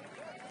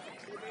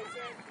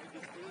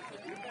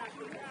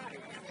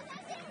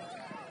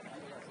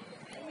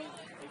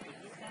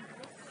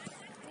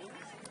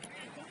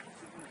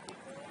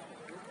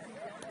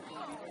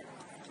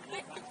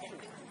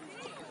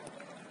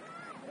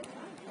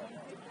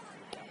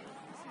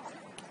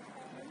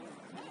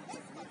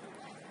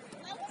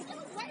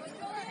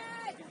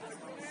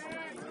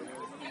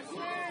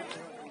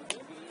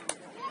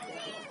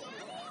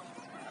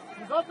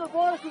 He's up there,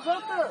 boys. He's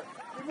up there.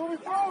 He's moving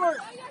forward.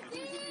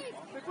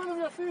 Stick with him,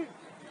 Yassin.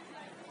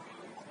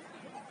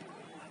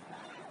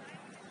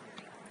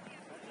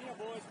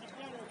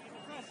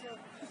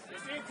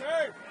 Yassin,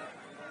 turn.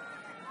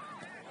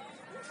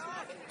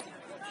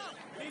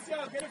 Benicio,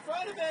 get in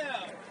front of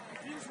him.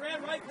 He just ran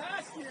right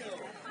past you.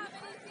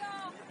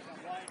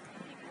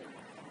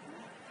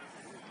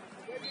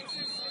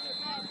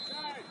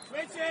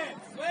 Switch it.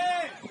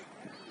 Switch.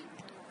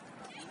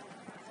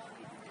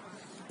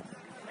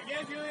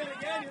 Again, Julian.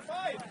 Again. You're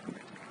fine.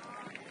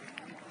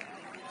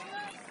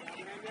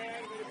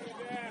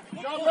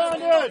 Jump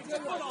round it. Get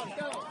up.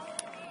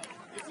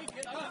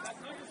 That's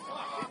not your spot.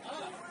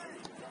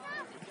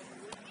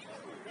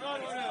 Get up.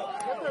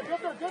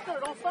 No. Get there.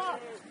 Don't stop.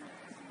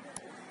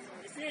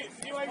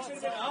 See why you should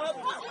have been up?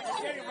 You're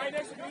standing right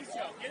next to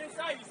Benicio. Get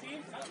inside, you see?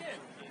 Tuck in.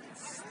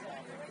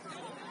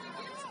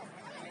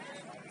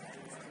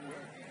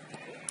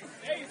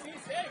 Hey, you see,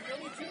 stay. We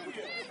only two of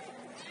you.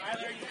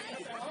 Tyler, you can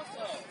do that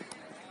also.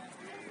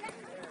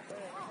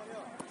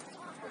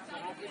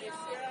 Come on,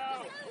 Benicio.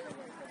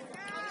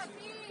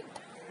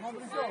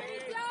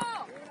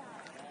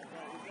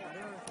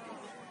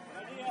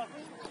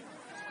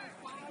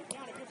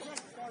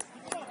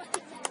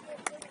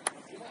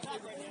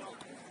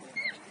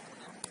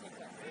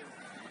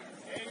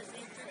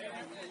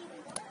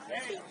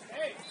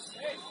 Hey.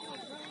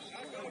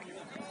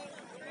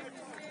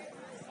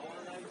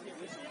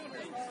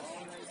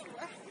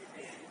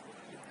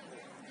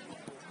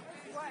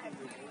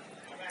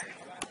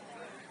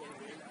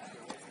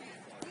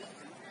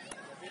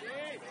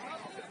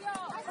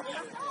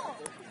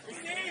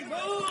 Steve,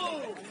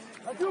 move!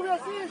 Let's do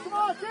Yassin. Come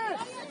on, kid.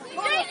 Come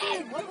on,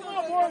 Yassin. Come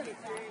on, boys.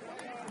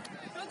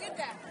 Go get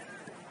that.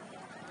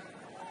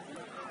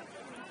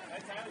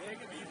 That's time to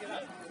take it, but you get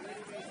up.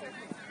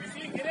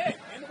 Benicio, get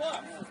in the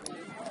box.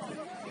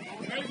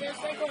 Ready for the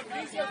second one?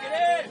 Benicio, get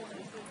in!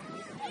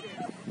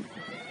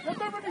 Get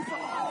there, Benicio.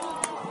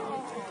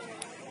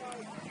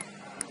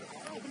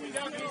 Good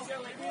job, Benicio.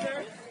 Lay me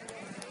there.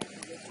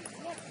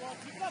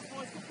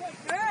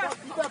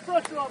 Keep that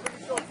pressure on,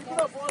 Benicio. Keep it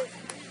up, boys.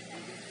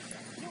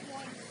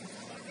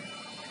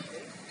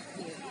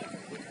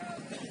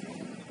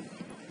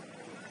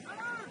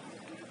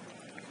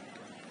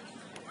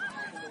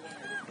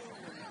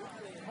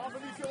 Come on,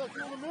 Benicio. Let's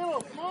go in the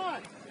middle. Come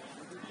on.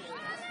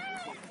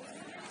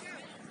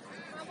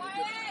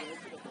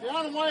 Stay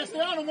on him, Wyatt.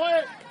 Stay on him,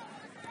 Wyatt.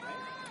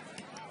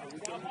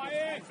 Stop,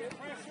 Wyatt. Get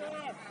pressure.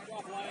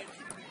 Stop, Wyatt.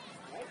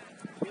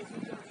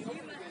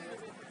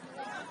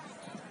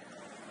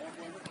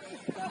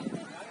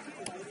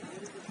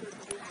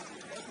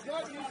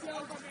 Good, Benicio.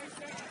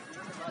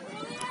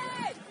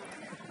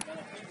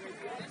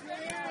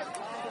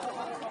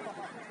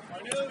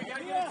 Arnu, we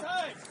gotta get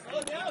inside.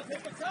 Slow down.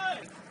 Take the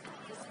time.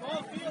 It's a small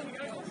field. We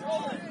gotta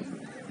control it.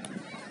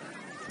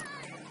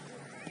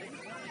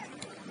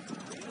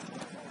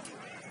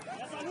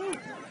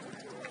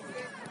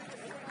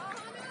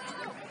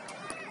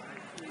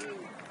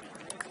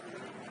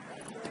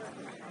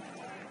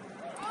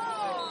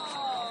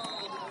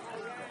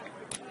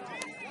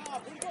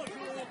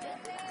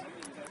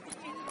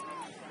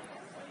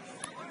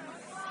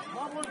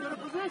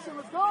 transition.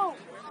 Let's go.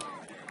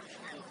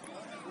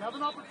 You have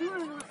an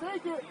opportunity to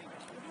take it.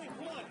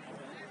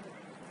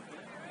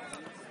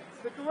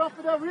 Stick the ref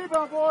for that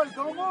rebound, boys.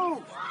 Don't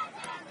move.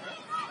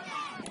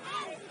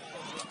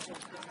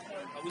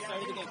 We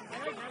started again.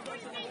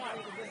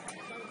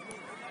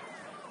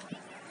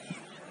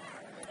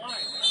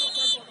 Line.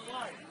 Circle the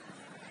line.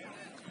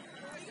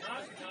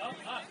 Up.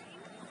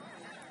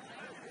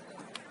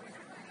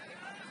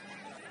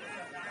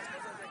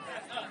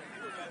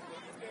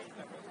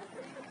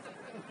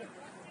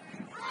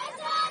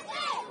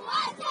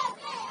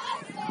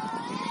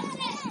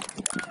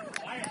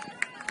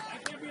 That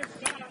can't be a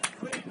shot.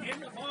 Put it in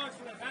the box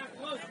with a back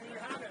close when you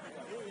have it.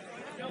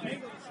 There's no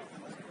angle to shoot.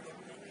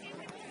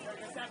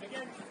 Let's have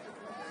again.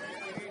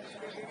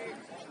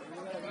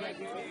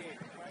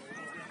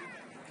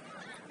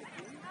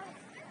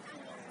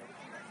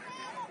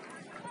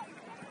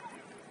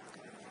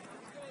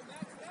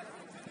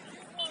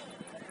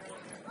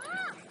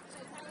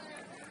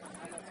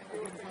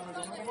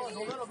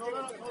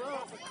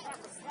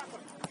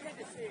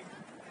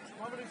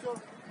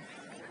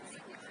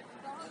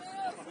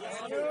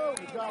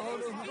 Good job,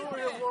 Honu. He's over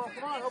here, Laura.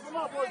 Come on, help him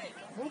out, boys.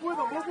 Move with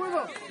him. Good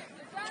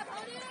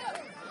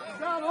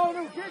job,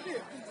 Honu. Kick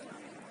it.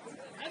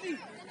 Abby,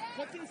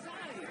 look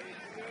inside.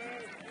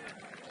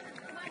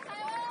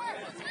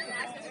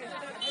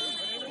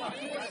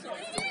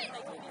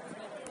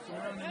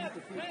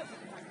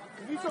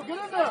 Niso, get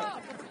in there.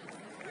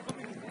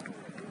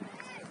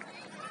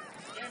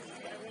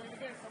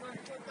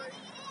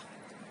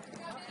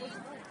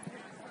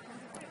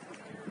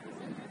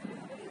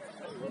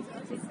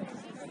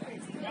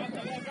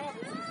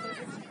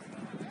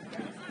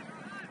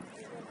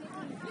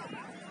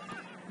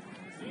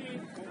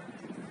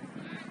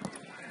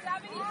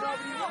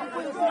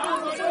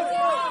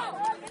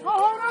 Go,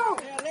 Honu.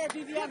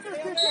 Get this.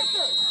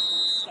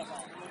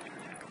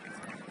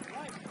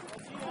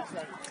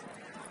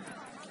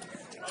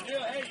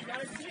 Hey, you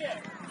gotta see it.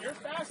 You're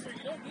faster.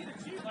 You don't need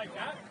to cheat like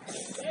that.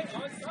 Hey,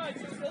 on side,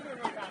 you're still gonna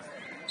run faster.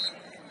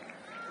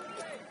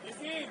 You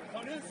see,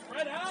 Honu,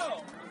 spread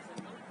out.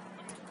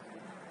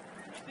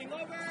 Nothing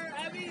over.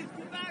 Abby,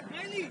 get back.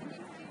 Miley,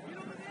 get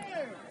over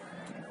there.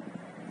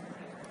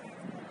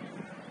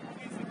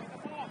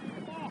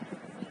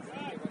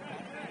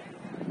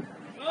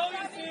 Go,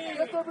 you see.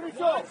 Get there, Benicio.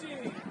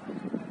 Watching.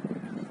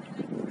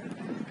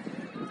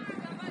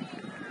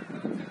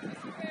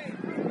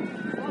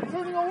 Stop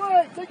turning away.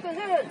 Take the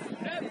hit.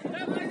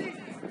 Step, Miley.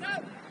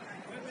 Step.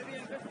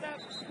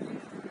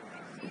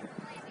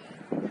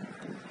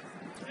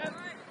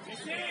 You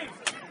see,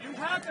 you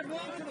have to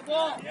move to the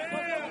ball.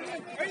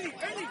 Early.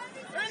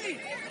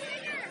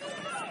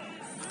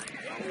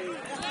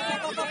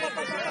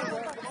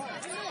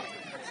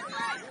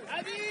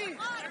 Abby.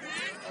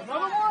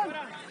 Another one.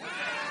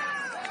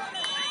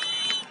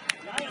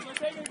 Ryan, let's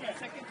take it again.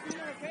 Second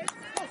shooter, okay?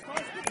 Go,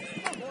 Stars.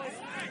 Come on, boys.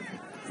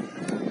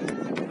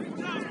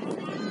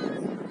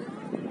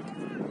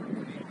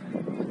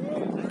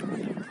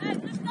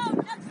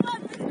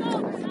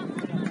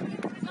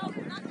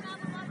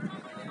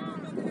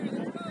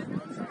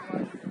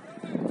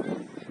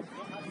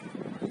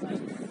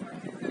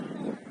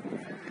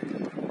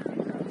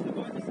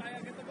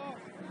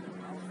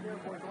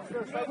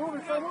 Start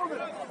moving.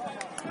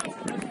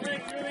 That's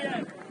great,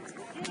 Juliet.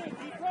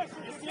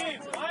 You see,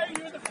 why are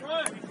you in the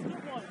front?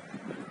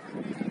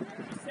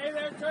 You stay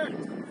there, turn.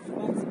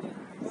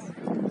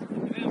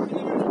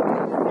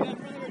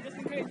 Just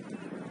in case.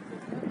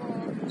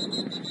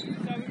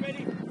 So we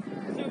ready?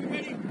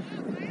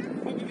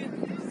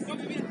 Come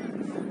in.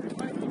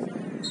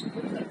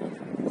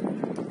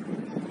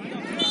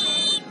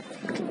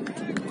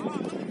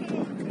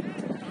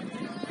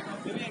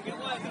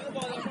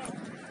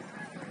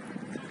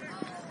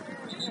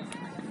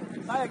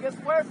 Naya, get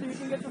square so you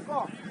can get the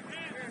ball.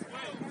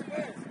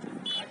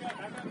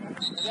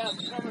 Yeah,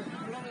 cover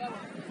that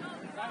one.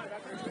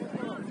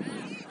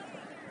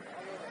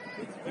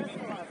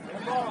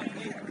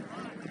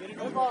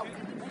 Red ball.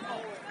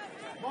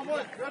 One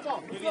more. Red ball.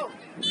 Let's go.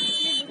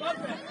 Move up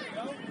there. There you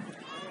go.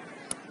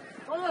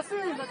 Oh,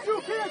 Yassine. That's you,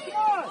 kid. Come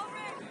on.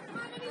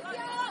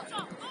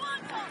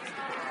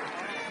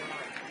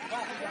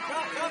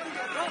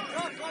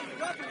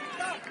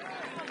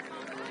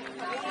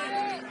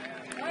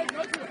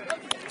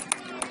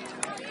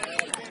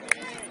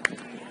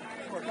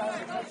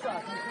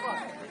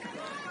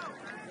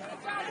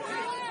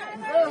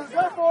 Who's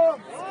there for him?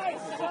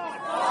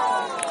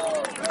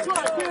 Good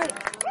try, kid.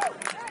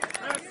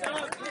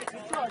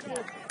 Good try,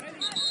 kid.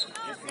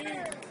 You see.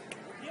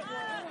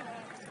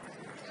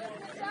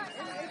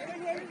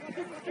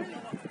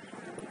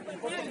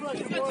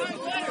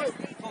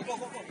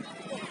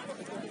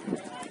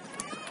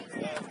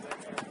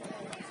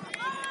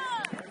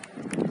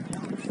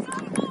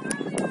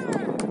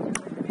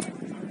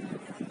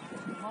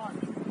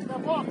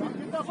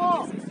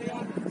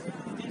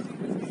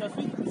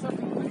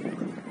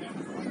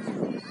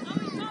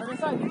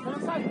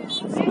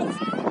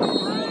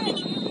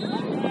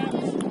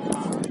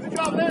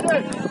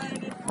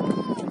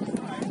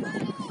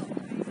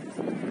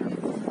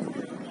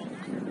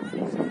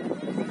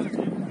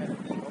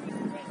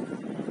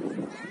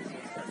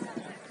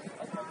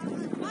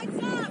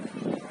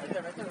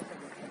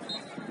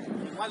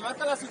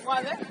 Márcalas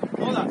igual, ¿eh?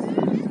 Todas.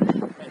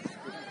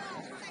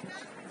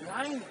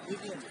 Behind,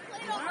 Vivian.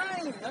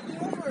 Behind, nothing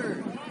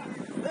over.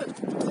 Look,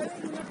 I'm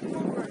telling you, nothing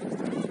over.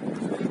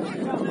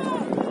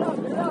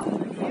 Get out.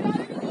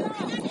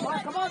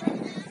 Come on.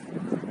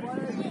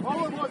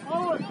 Forward, boys,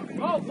 forward.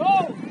 Go!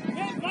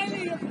 Get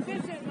Miley your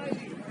position,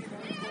 Miley.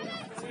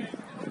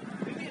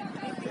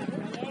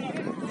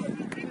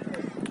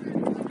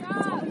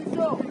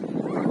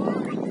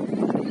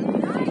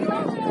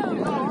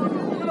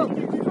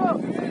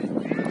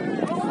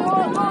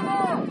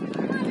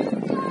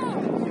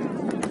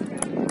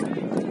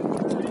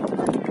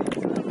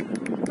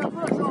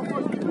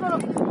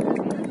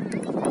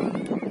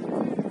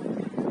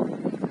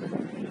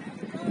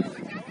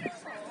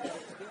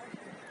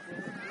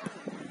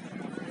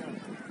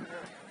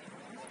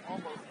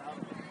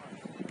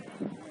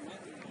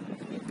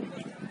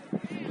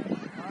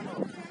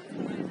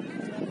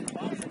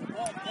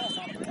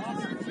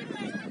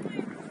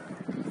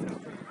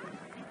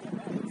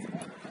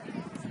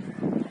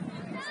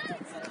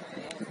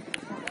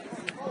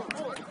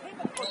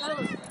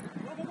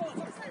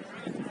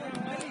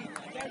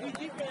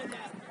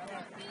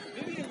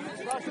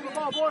 Pass the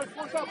ball, boys.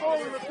 Push up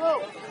forward. Let's go.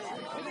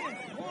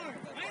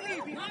 Miley,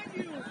 behind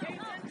you. Pay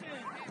attention.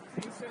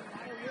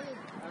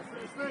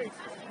 Space.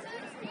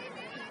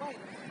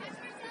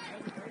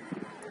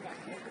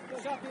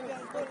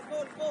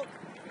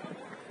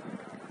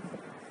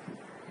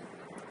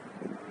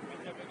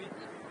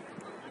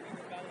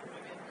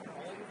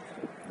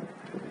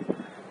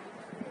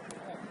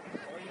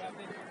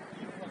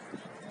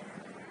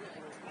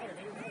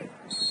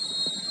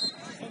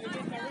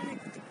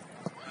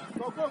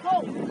 Go. Go.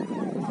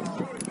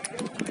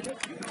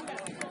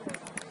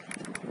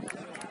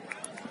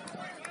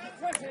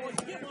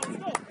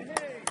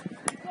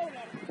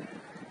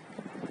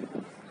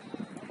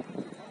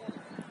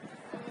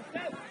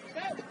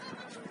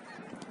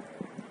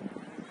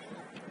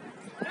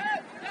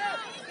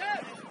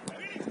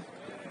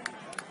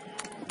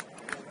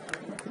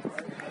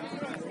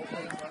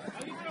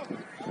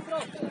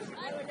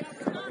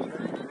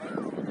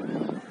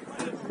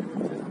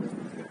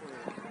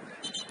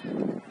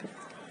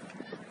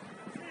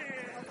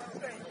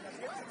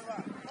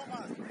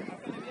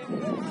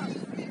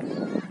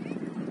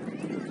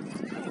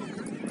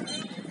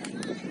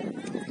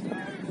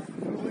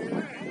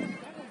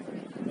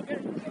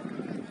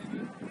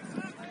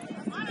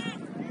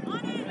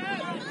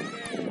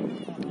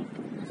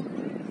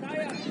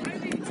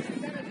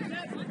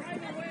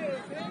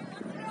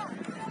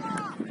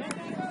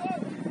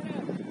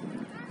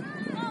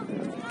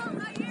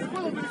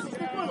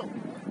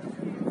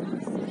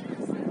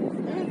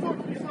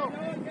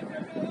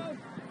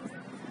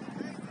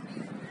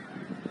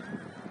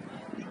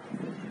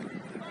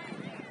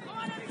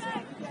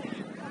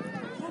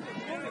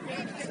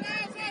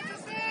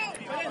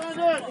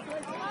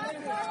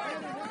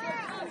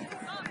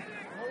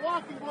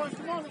 Milwaukee, boys.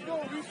 Come on, let's go.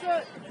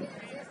 Reset.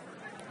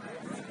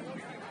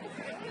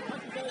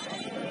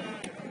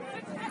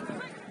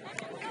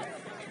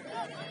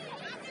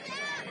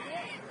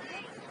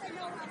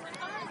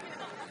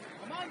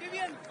 Come on,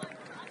 Vivian.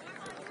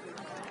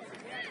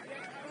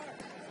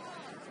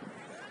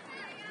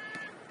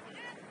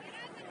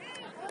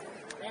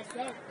 That's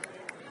up.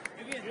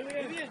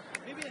 Vivian.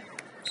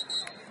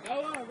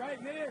 Noah, right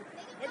mid.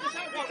 Look this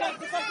out. Come on.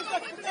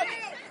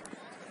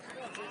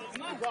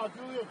 Good job,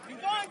 Julia. Keep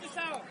going, this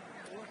out.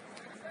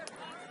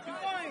 Keep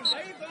going.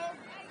 There you go.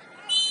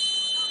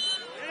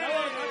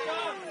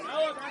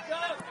 Noah, back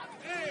up.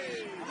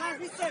 Hey. Come on,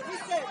 reset.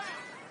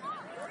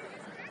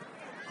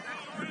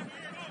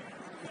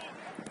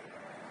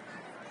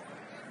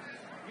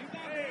 You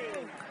got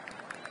it.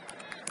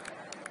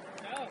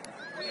 No,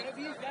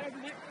 you gotta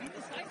be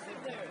decisive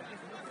there.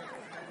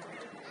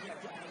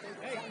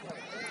 Hey.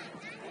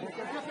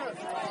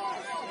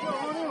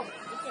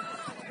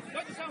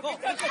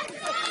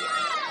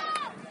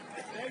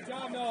 Great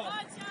job, Noah.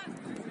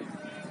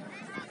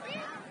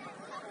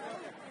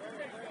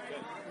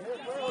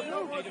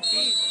 Hey, the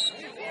feet.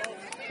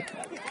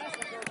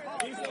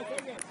 He's so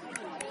quick.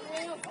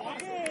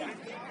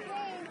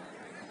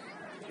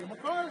 Give him a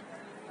card.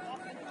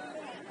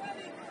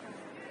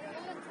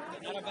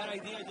 Not a bad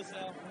idea,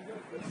 Giselle.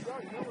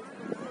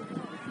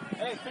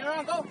 Hey, turn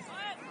around, go.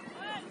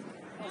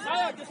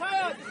 Josiah.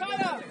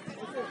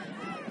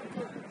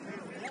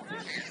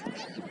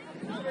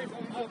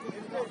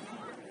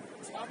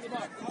 Stop the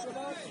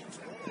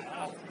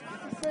ball.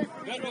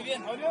 Good,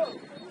 Vivian.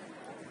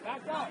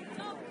 Back up.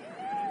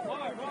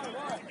 More.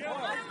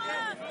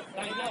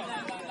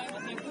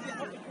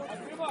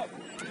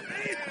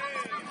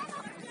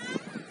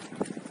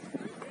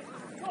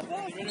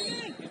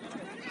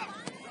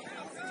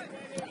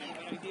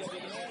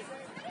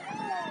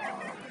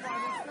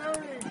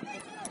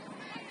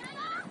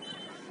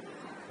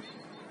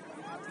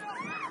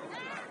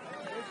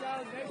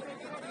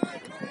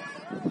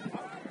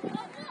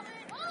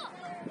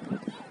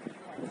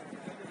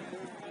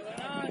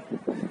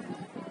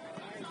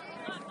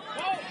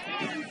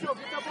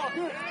 Get that ball.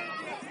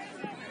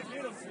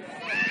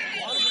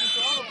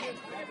 Good.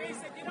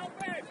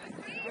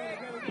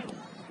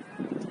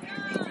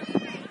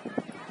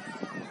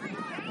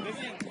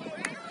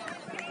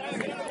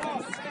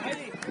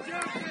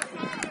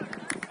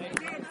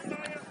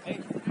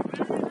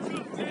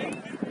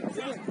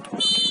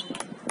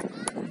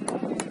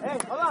 Hey,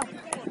 hold on.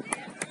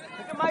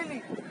 Look at Miley.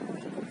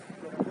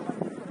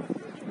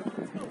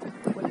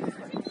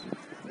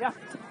 Yeah,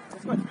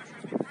 that's good.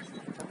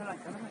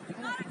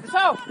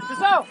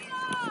 Giselle!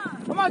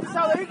 Come on,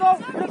 Giselle, there you go.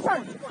 Your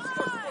turn.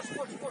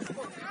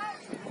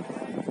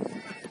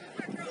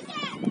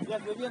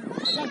 Yes, Vivian.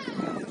 Again.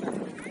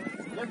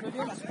 Yes,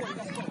 Vivian.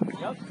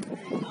 Yep.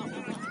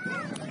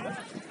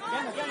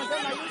 Again,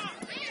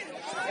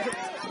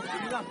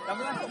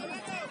 Miley.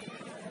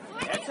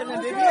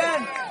 Excellent,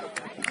 Vivian.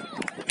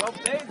 Well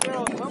played,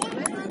 girls. Well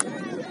played.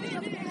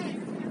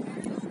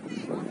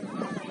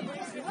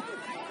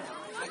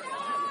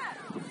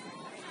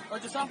 Go,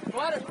 Giselle. Go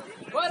at her.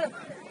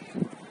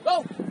 Go.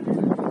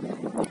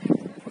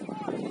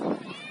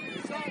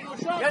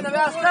 Get the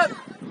last step.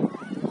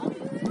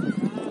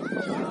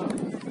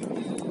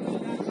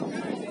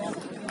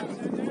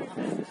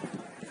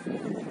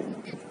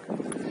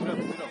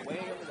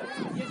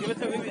 Give it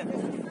to Vivian.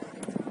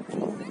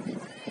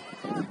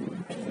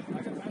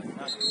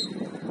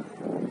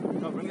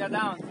 Go, bring that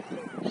down.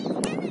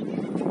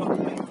 Go.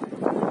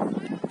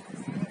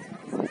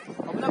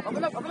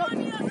 Open up.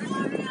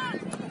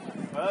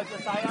 Good,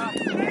 Josiah.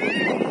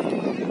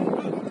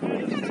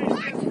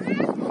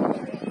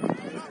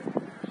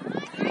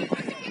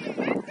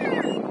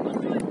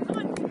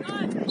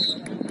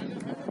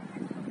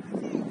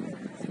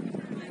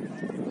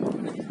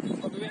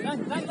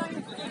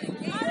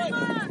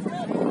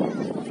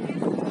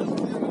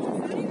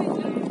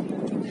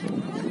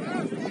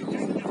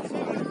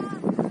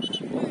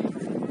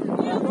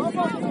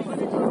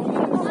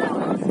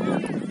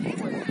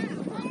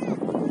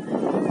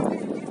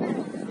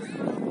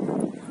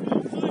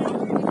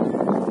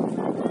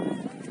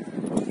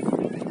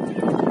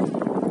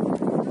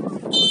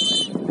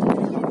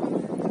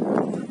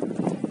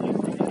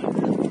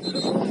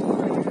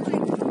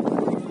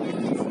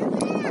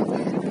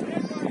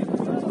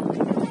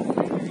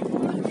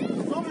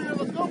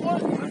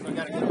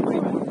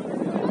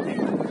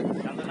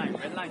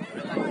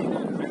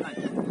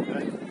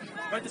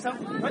 Right to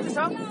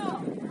some.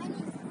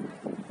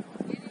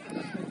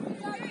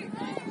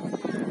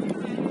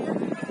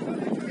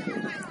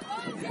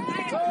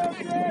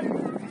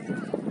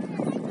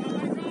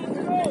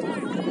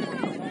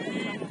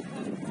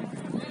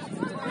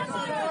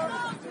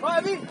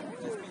 Abby.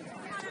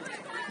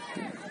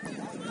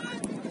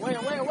 Wait.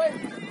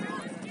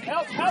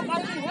 Help, Abby,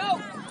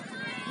 help.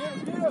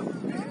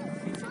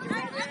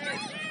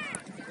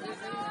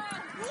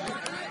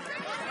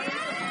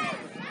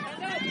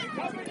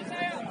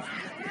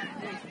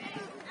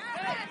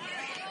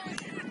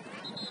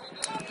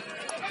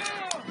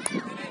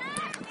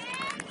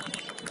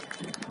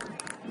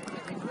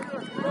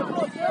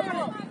 Get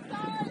him.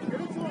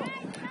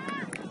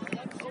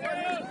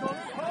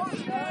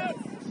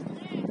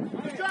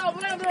 Good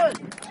job, Landon!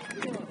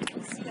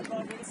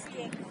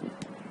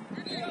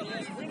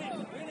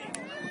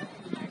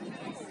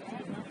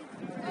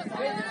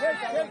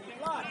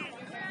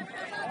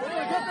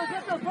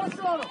 Get there, push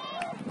on him!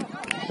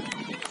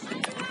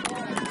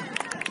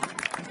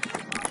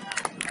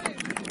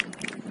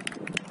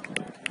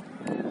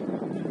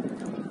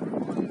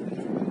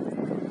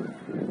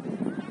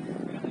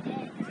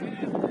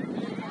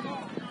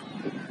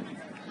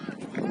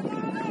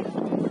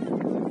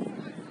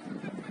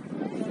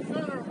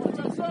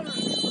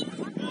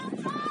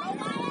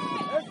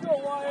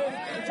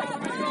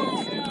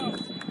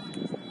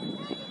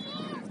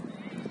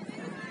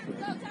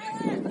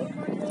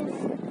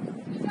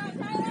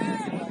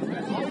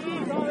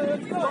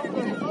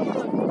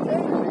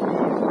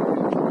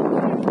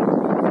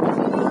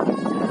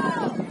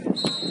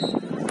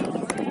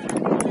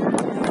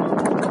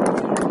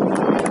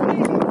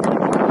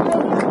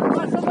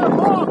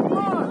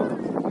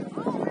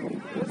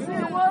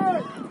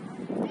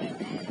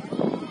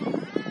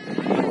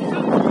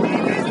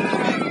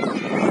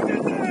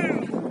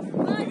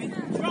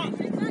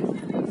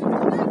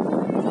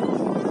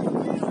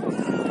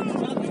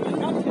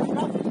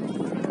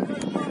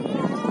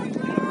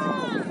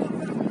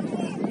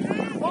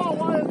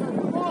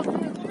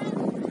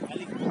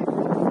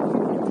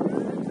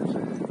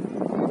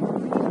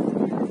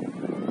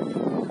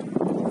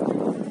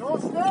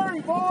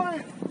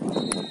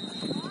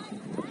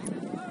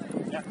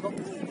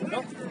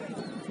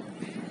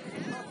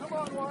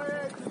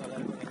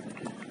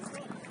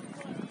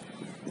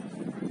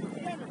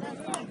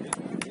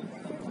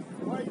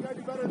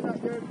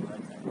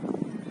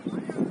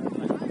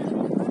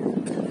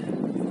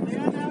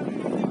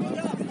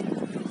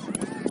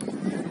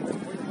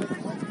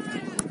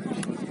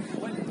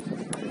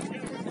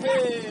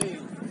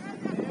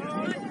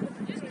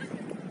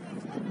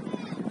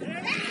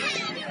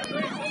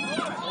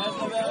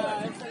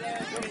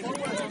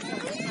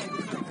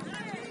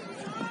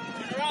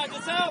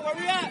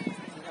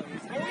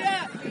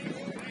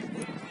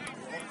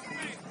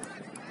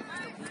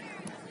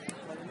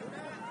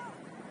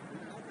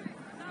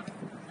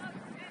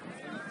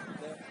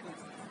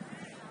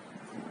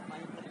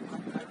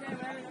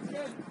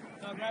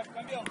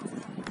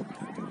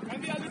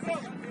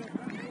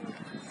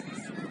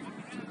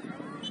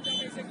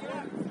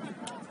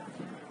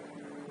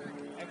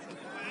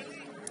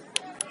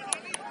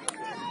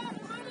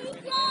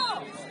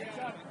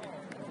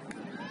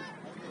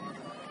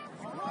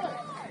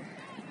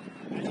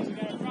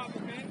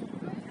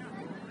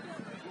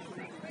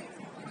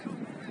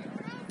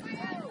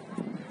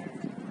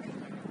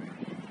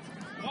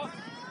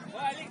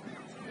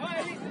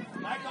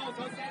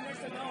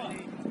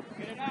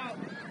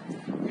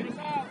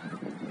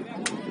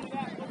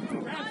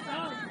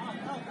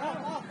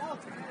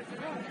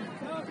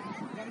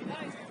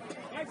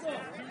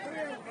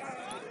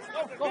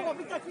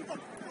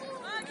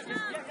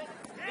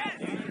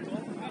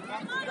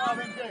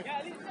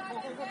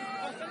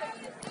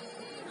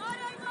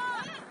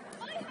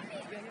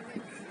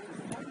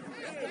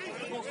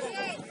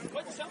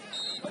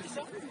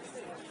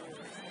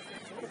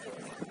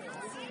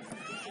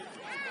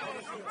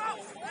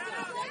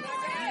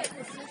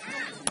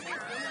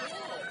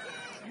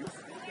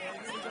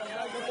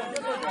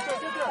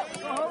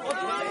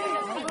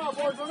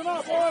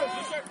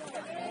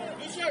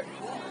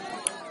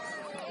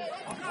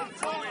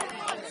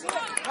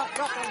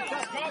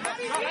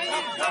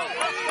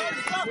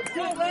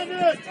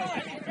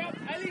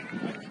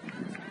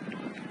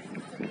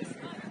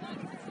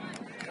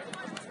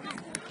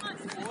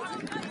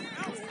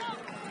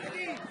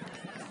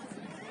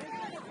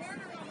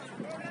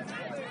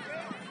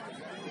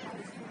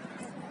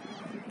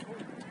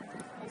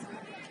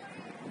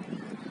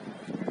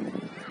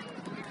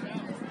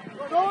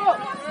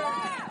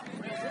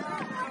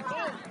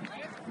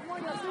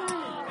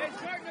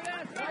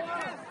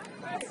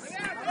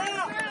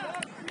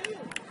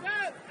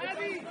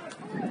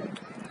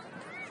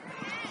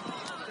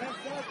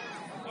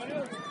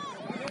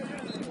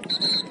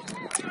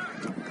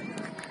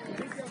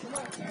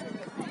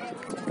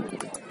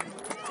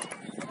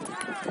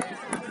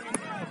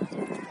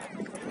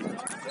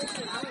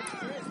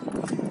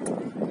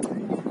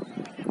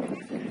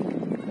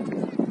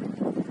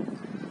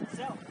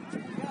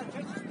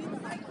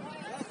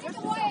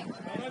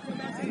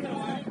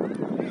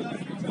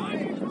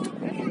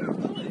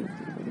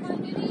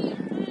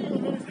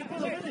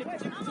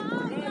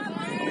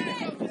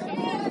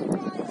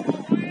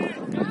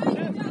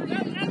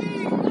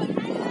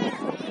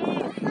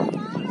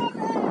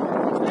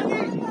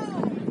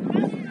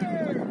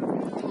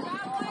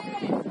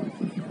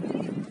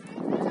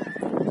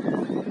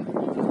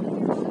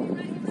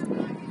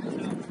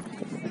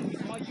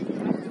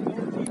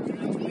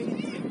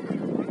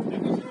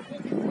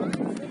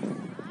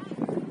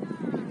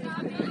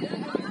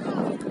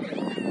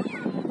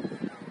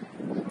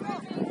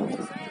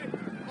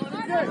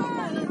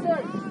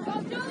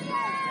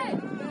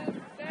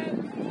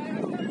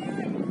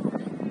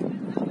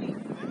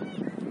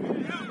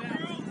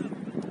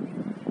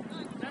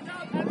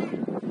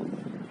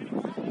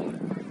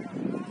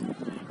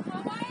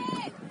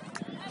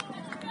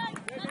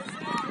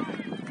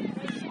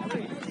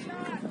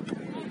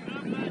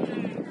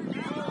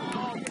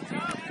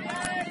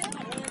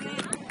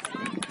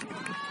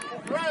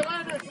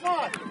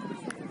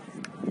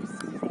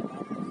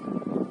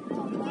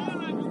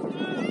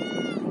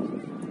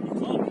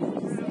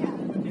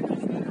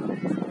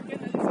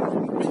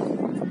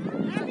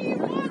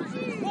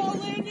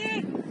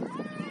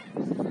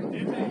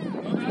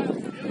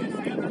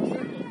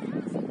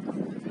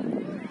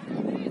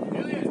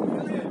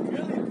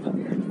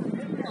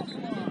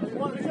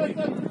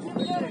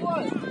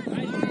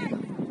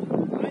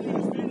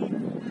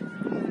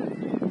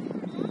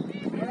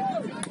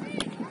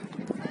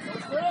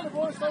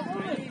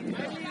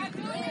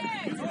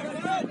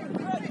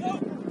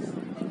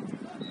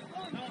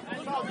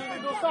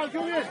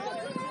 Julian.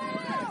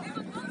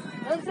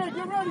 MJ,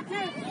 get ready,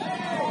 kids.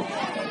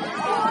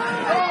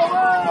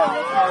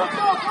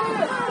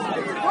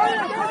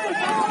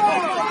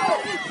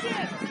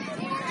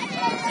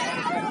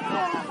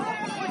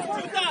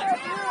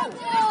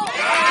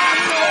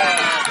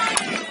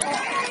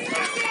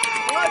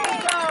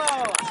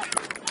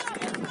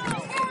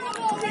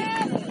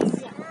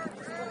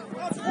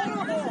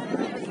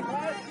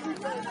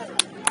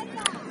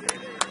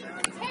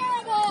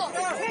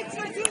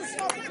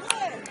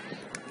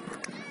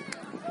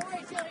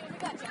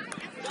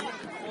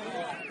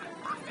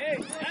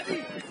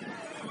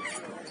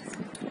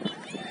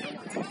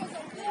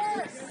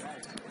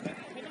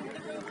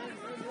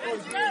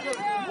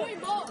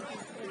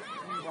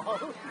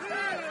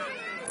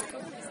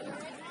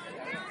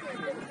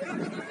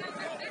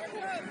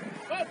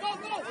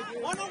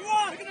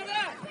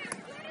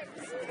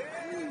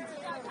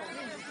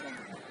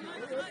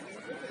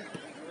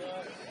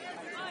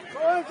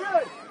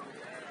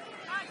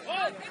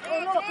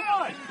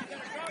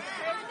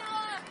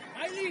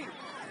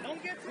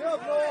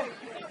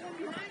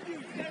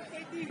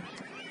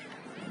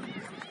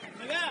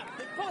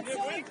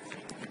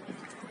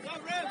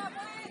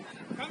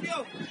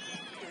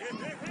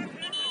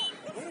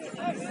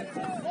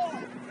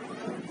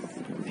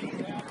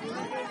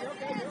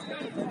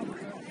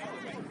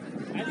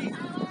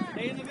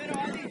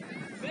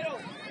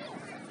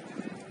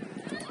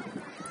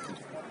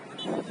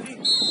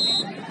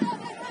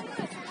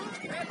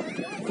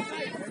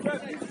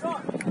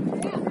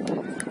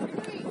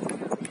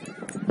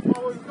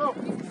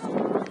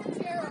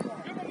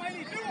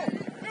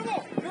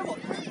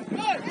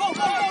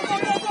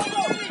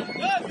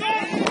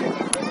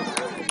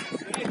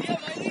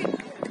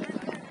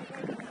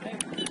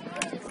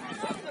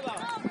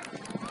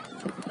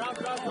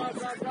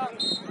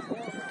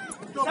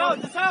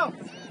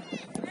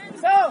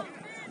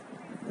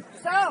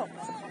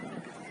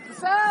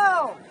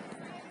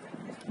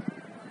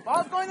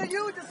 Ball's going to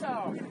you,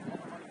 Giselle.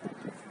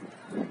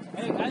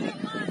 Hey, Ali.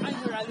 I'm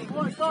here, Ali.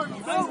 Boys, start.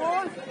 Go,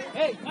 boys.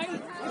 Hey, Miley.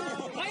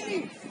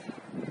 Miley.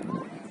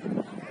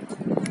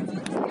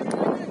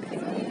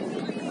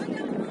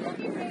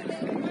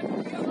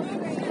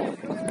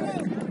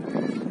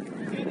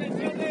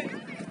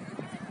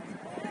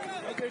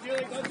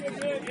 Julie, go to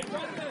Julie. In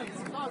front of them.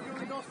 Stop,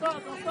 Julie. Don't stop.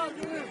 Don't stop,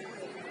 Julie.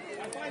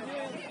 That's fine,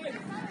 Julie.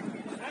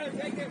 Adam,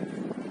 take it.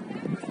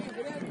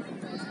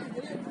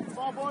 Come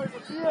on, boys.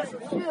 Let's see it. Let's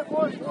see it,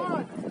 boys. Come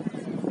on.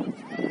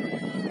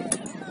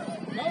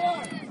 Go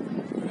on.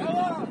 Go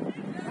on.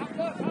 Up,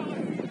 up, up.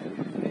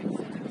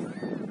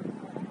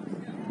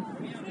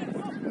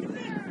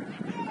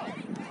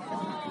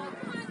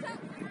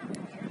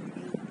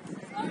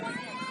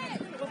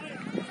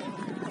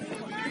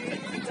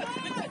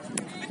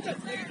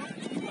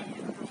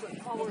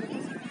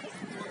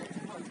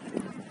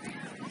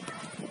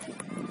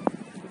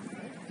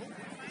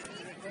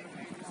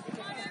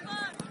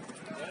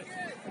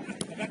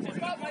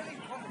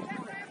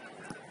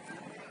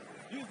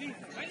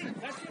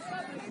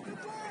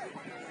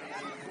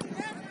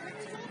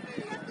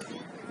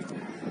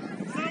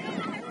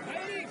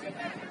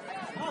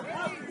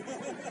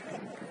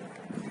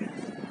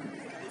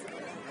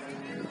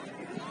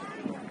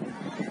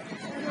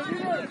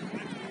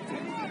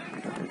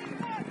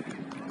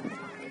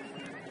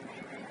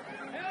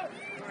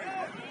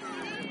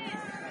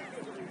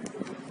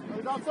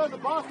 He's outside the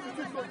box. He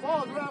kicks those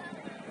balls, ref.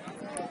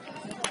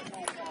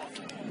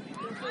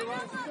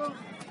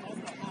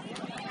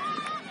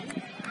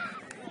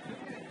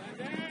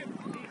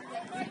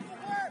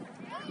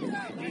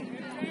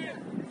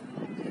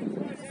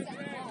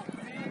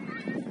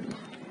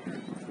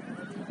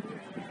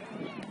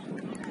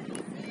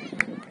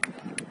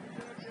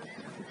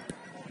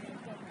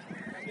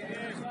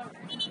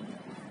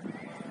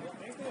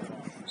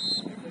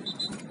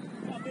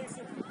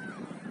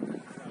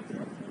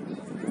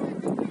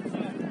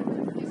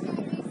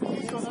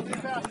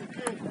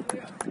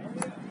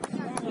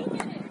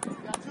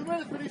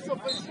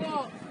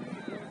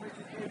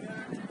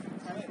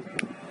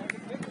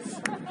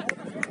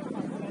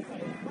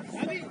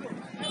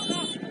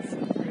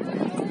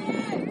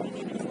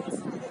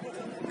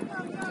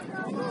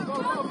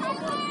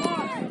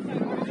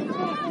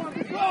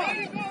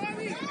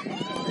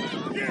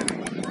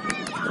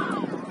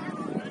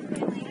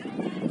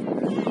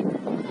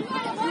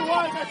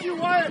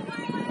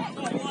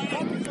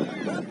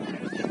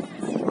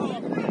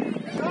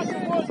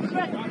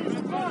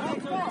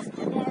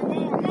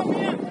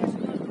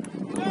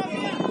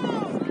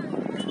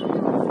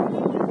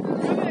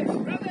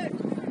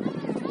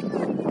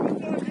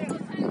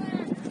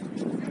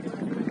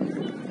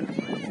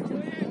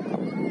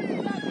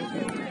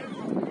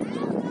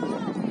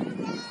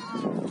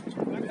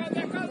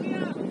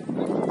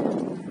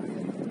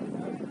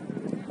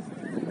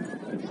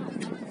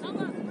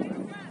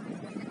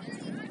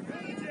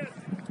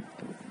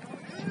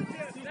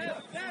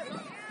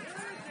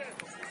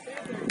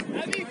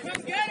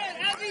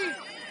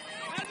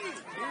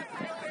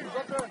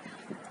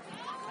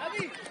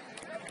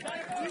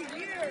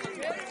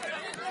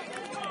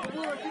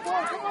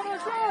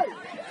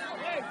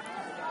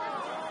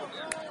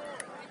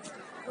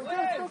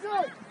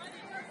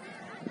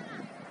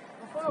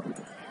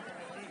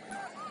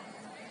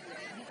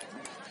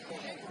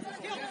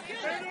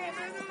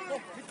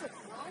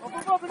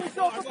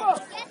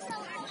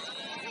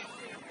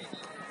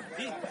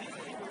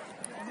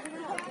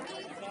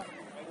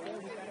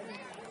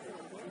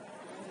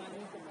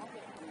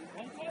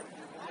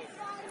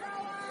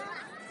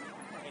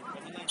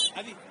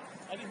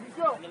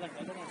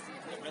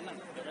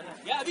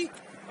 Yeah, Abby.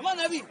 Come on,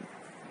 Abby.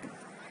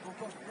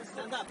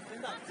 Stand up,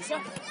 stand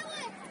up.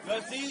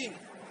 Good, see.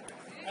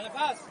 And a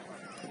pass.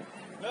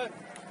 Good.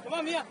 Come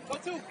on, Mia. Go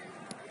two.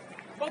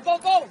 Go, go,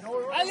 go.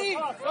 Ali.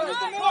 Go to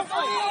the middle.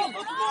 Ali. Go to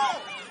the middle.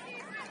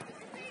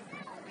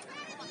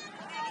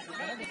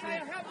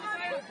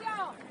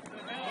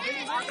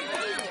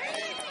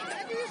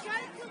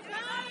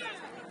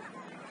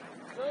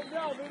 Good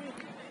job, baby.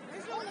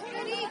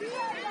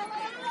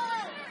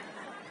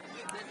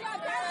 Good job,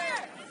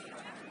 Tyler.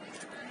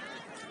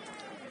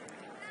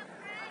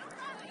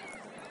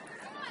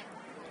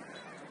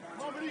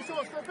 Come on, Benicio,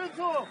 step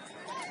into him.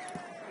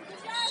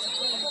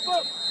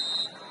 Up.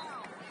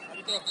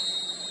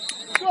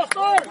 Let's go,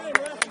 start.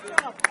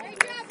 Great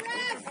job,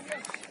 Rex.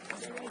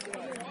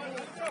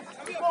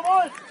 Come on,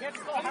 boys.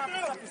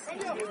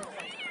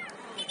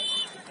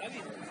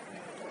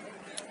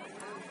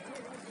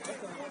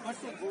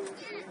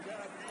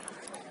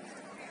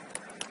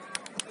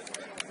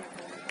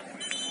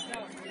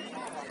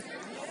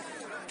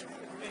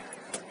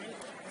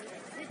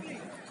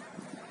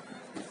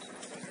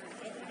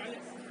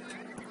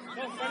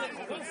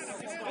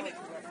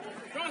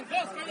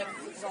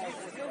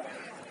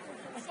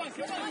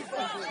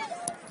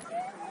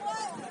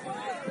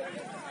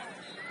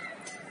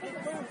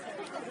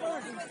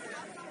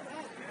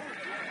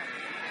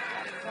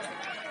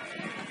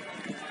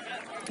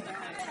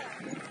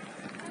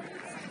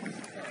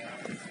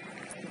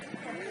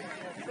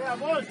 Yeah,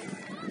 boys.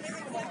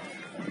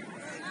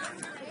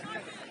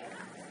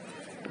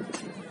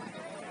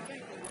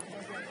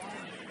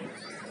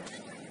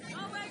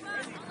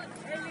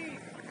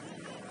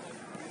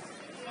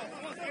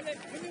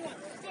 Give me one.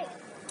 Go.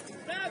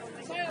 Step.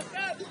 Maya,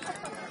 step.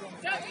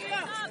 Step, Mia.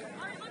 Step.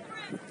 Maya.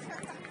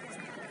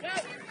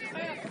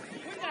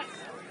 Win that.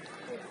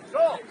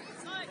 Go.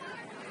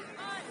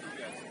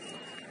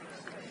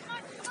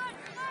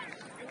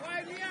 Get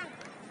wide, Mia.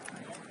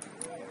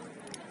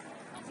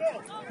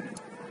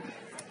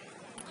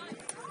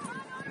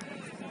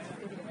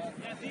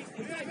 Yeah, see?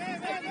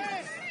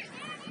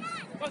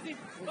 Go, see.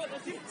 Go,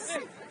 let's see.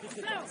 Hey.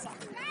 Down.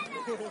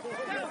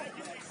 Down.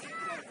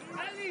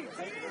 Ali.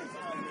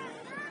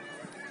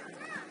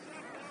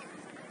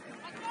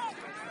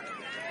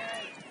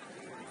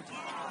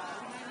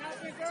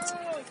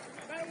 Girls,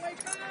 better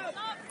wake up!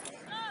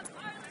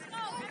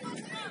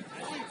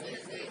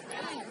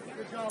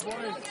 Good job,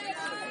 boys.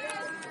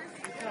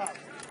 Good job.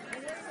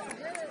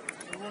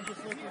 Everyone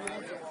just look at the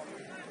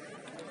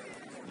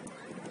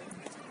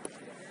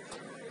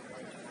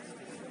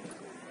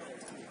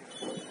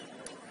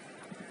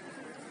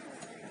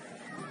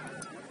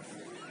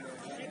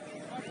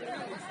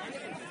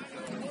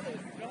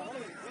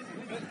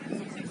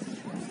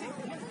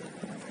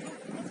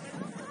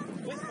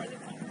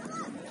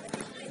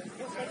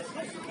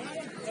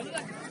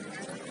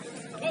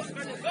Go,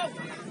 Scarlett, go!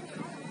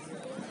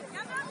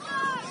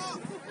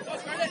 Go,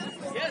 Scarlett!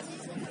 Yes!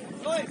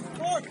 Go,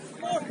 forward!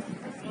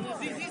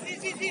 See!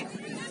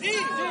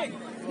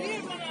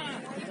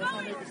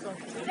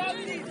 Drop, D,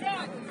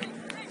 drop!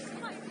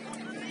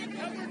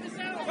 Cover this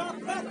out! Drop!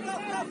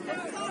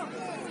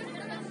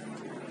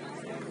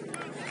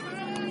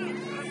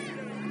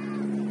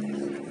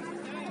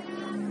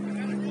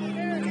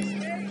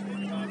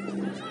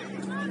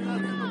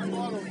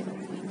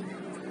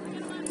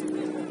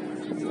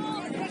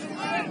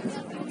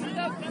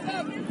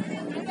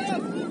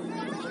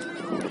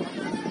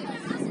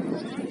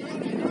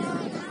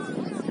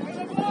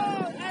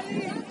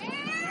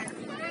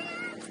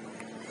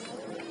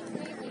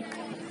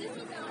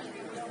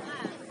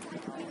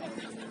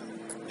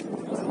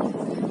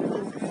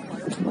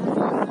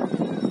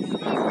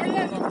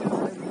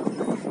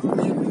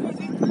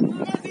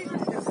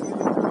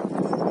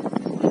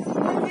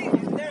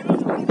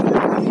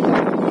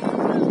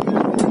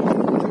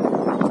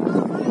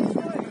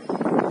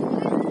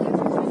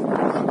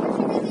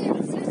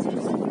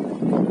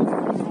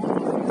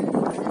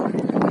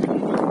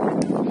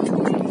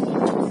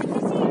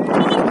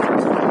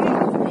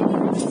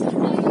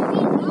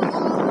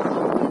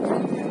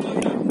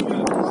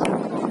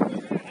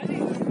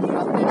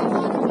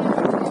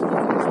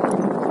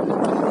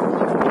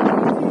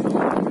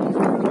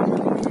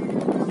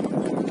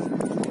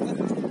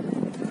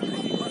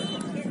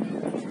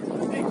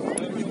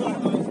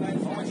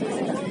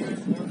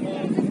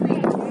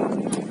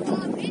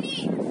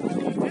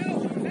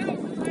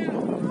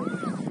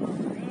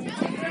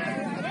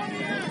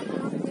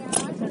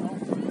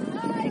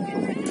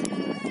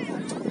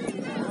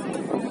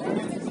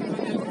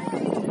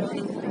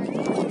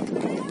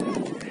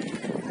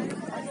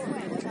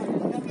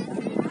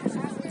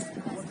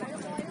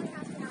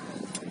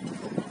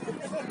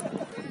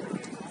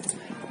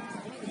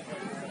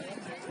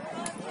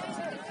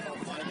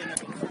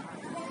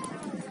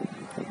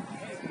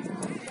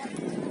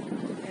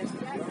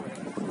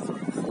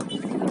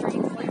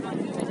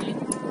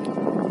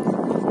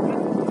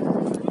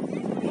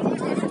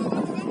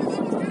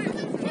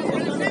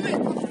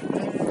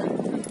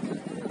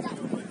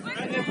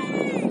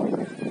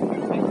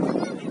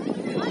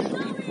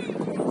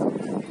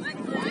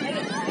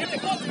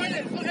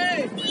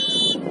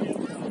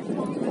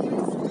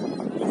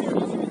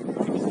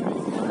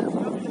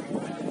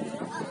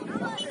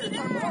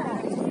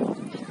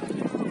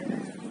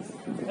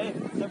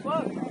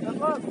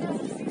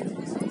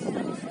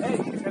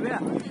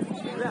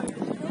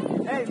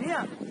 Hey,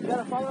 Mia, you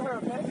gotta follow her,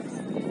 okay? Hey,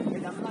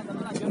 dame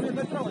yo me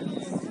estoy throwing.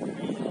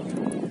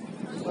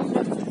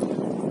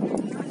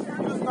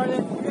 Go,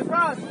 Scarlett, get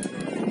across.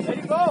 There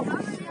you go.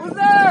 Who's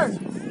there?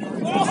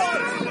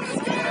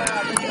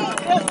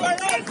 Yes,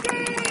 Scarlett.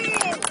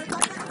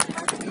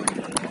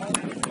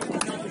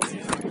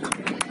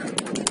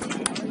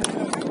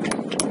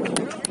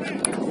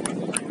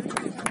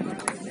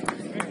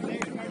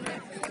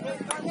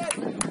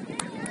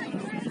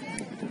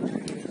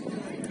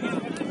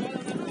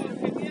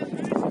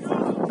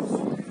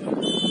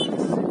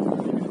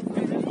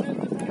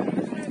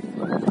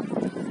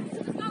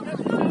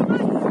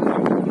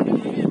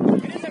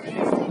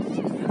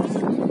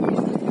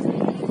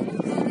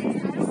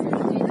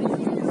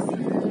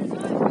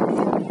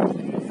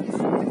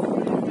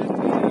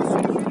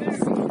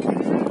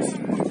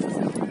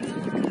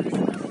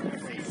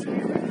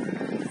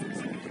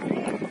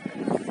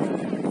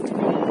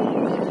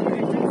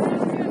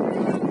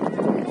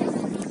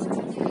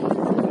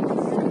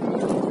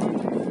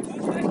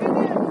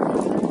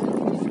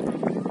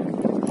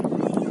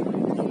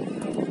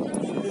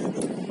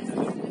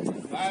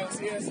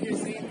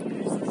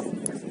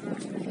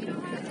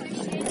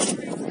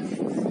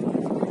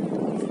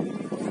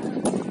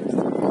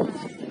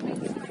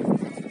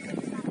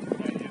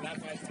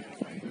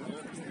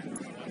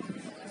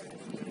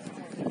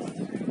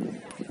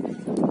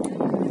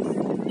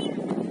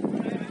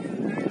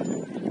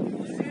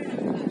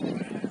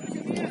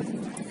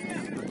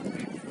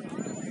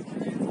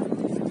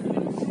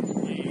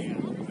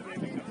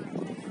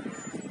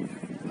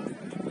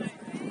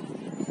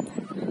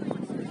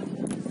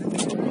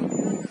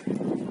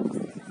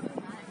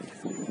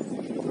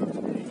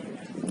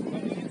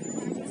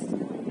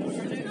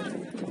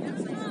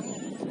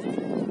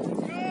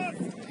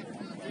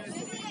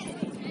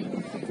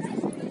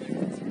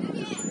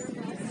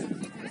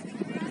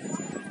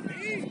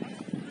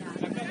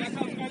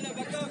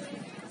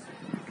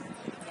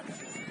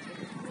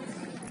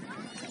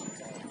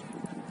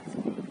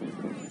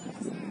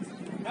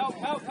 Help,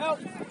 help, help.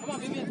 Come on,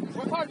 Vivian.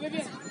 Work hard,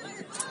 Vivian.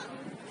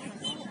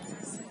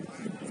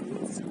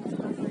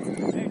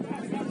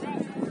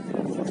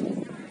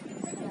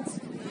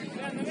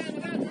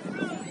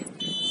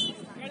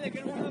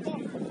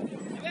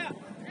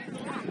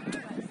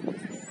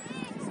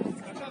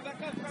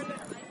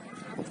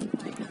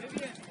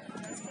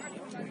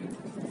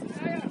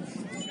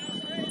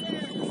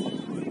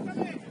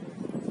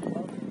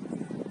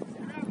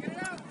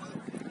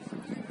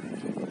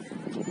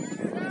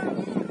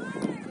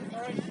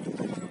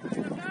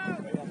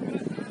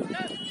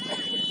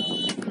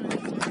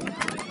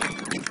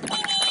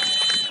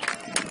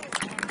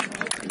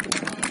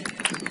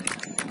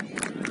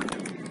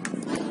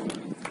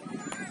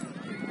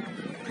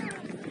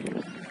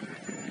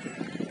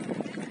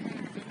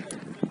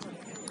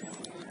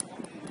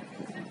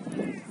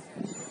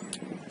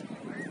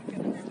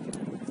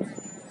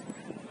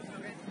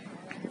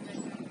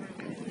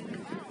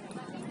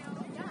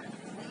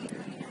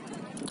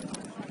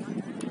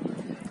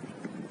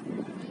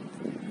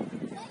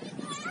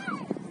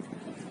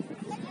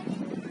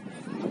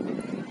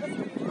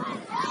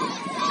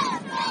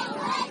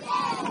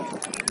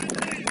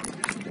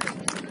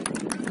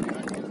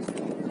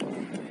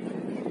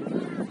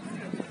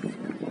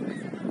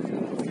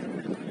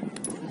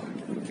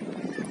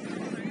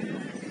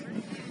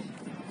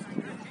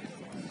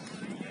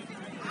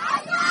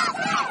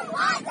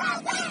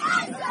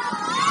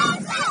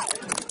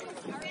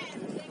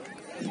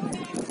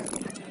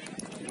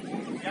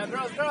 Yeah,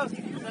 girls, girls.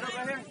 Set up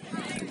right here.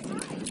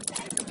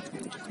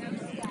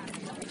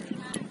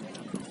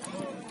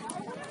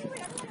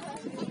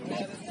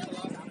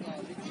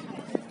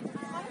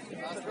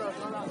 The girls,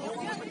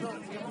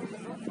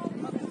 no, no.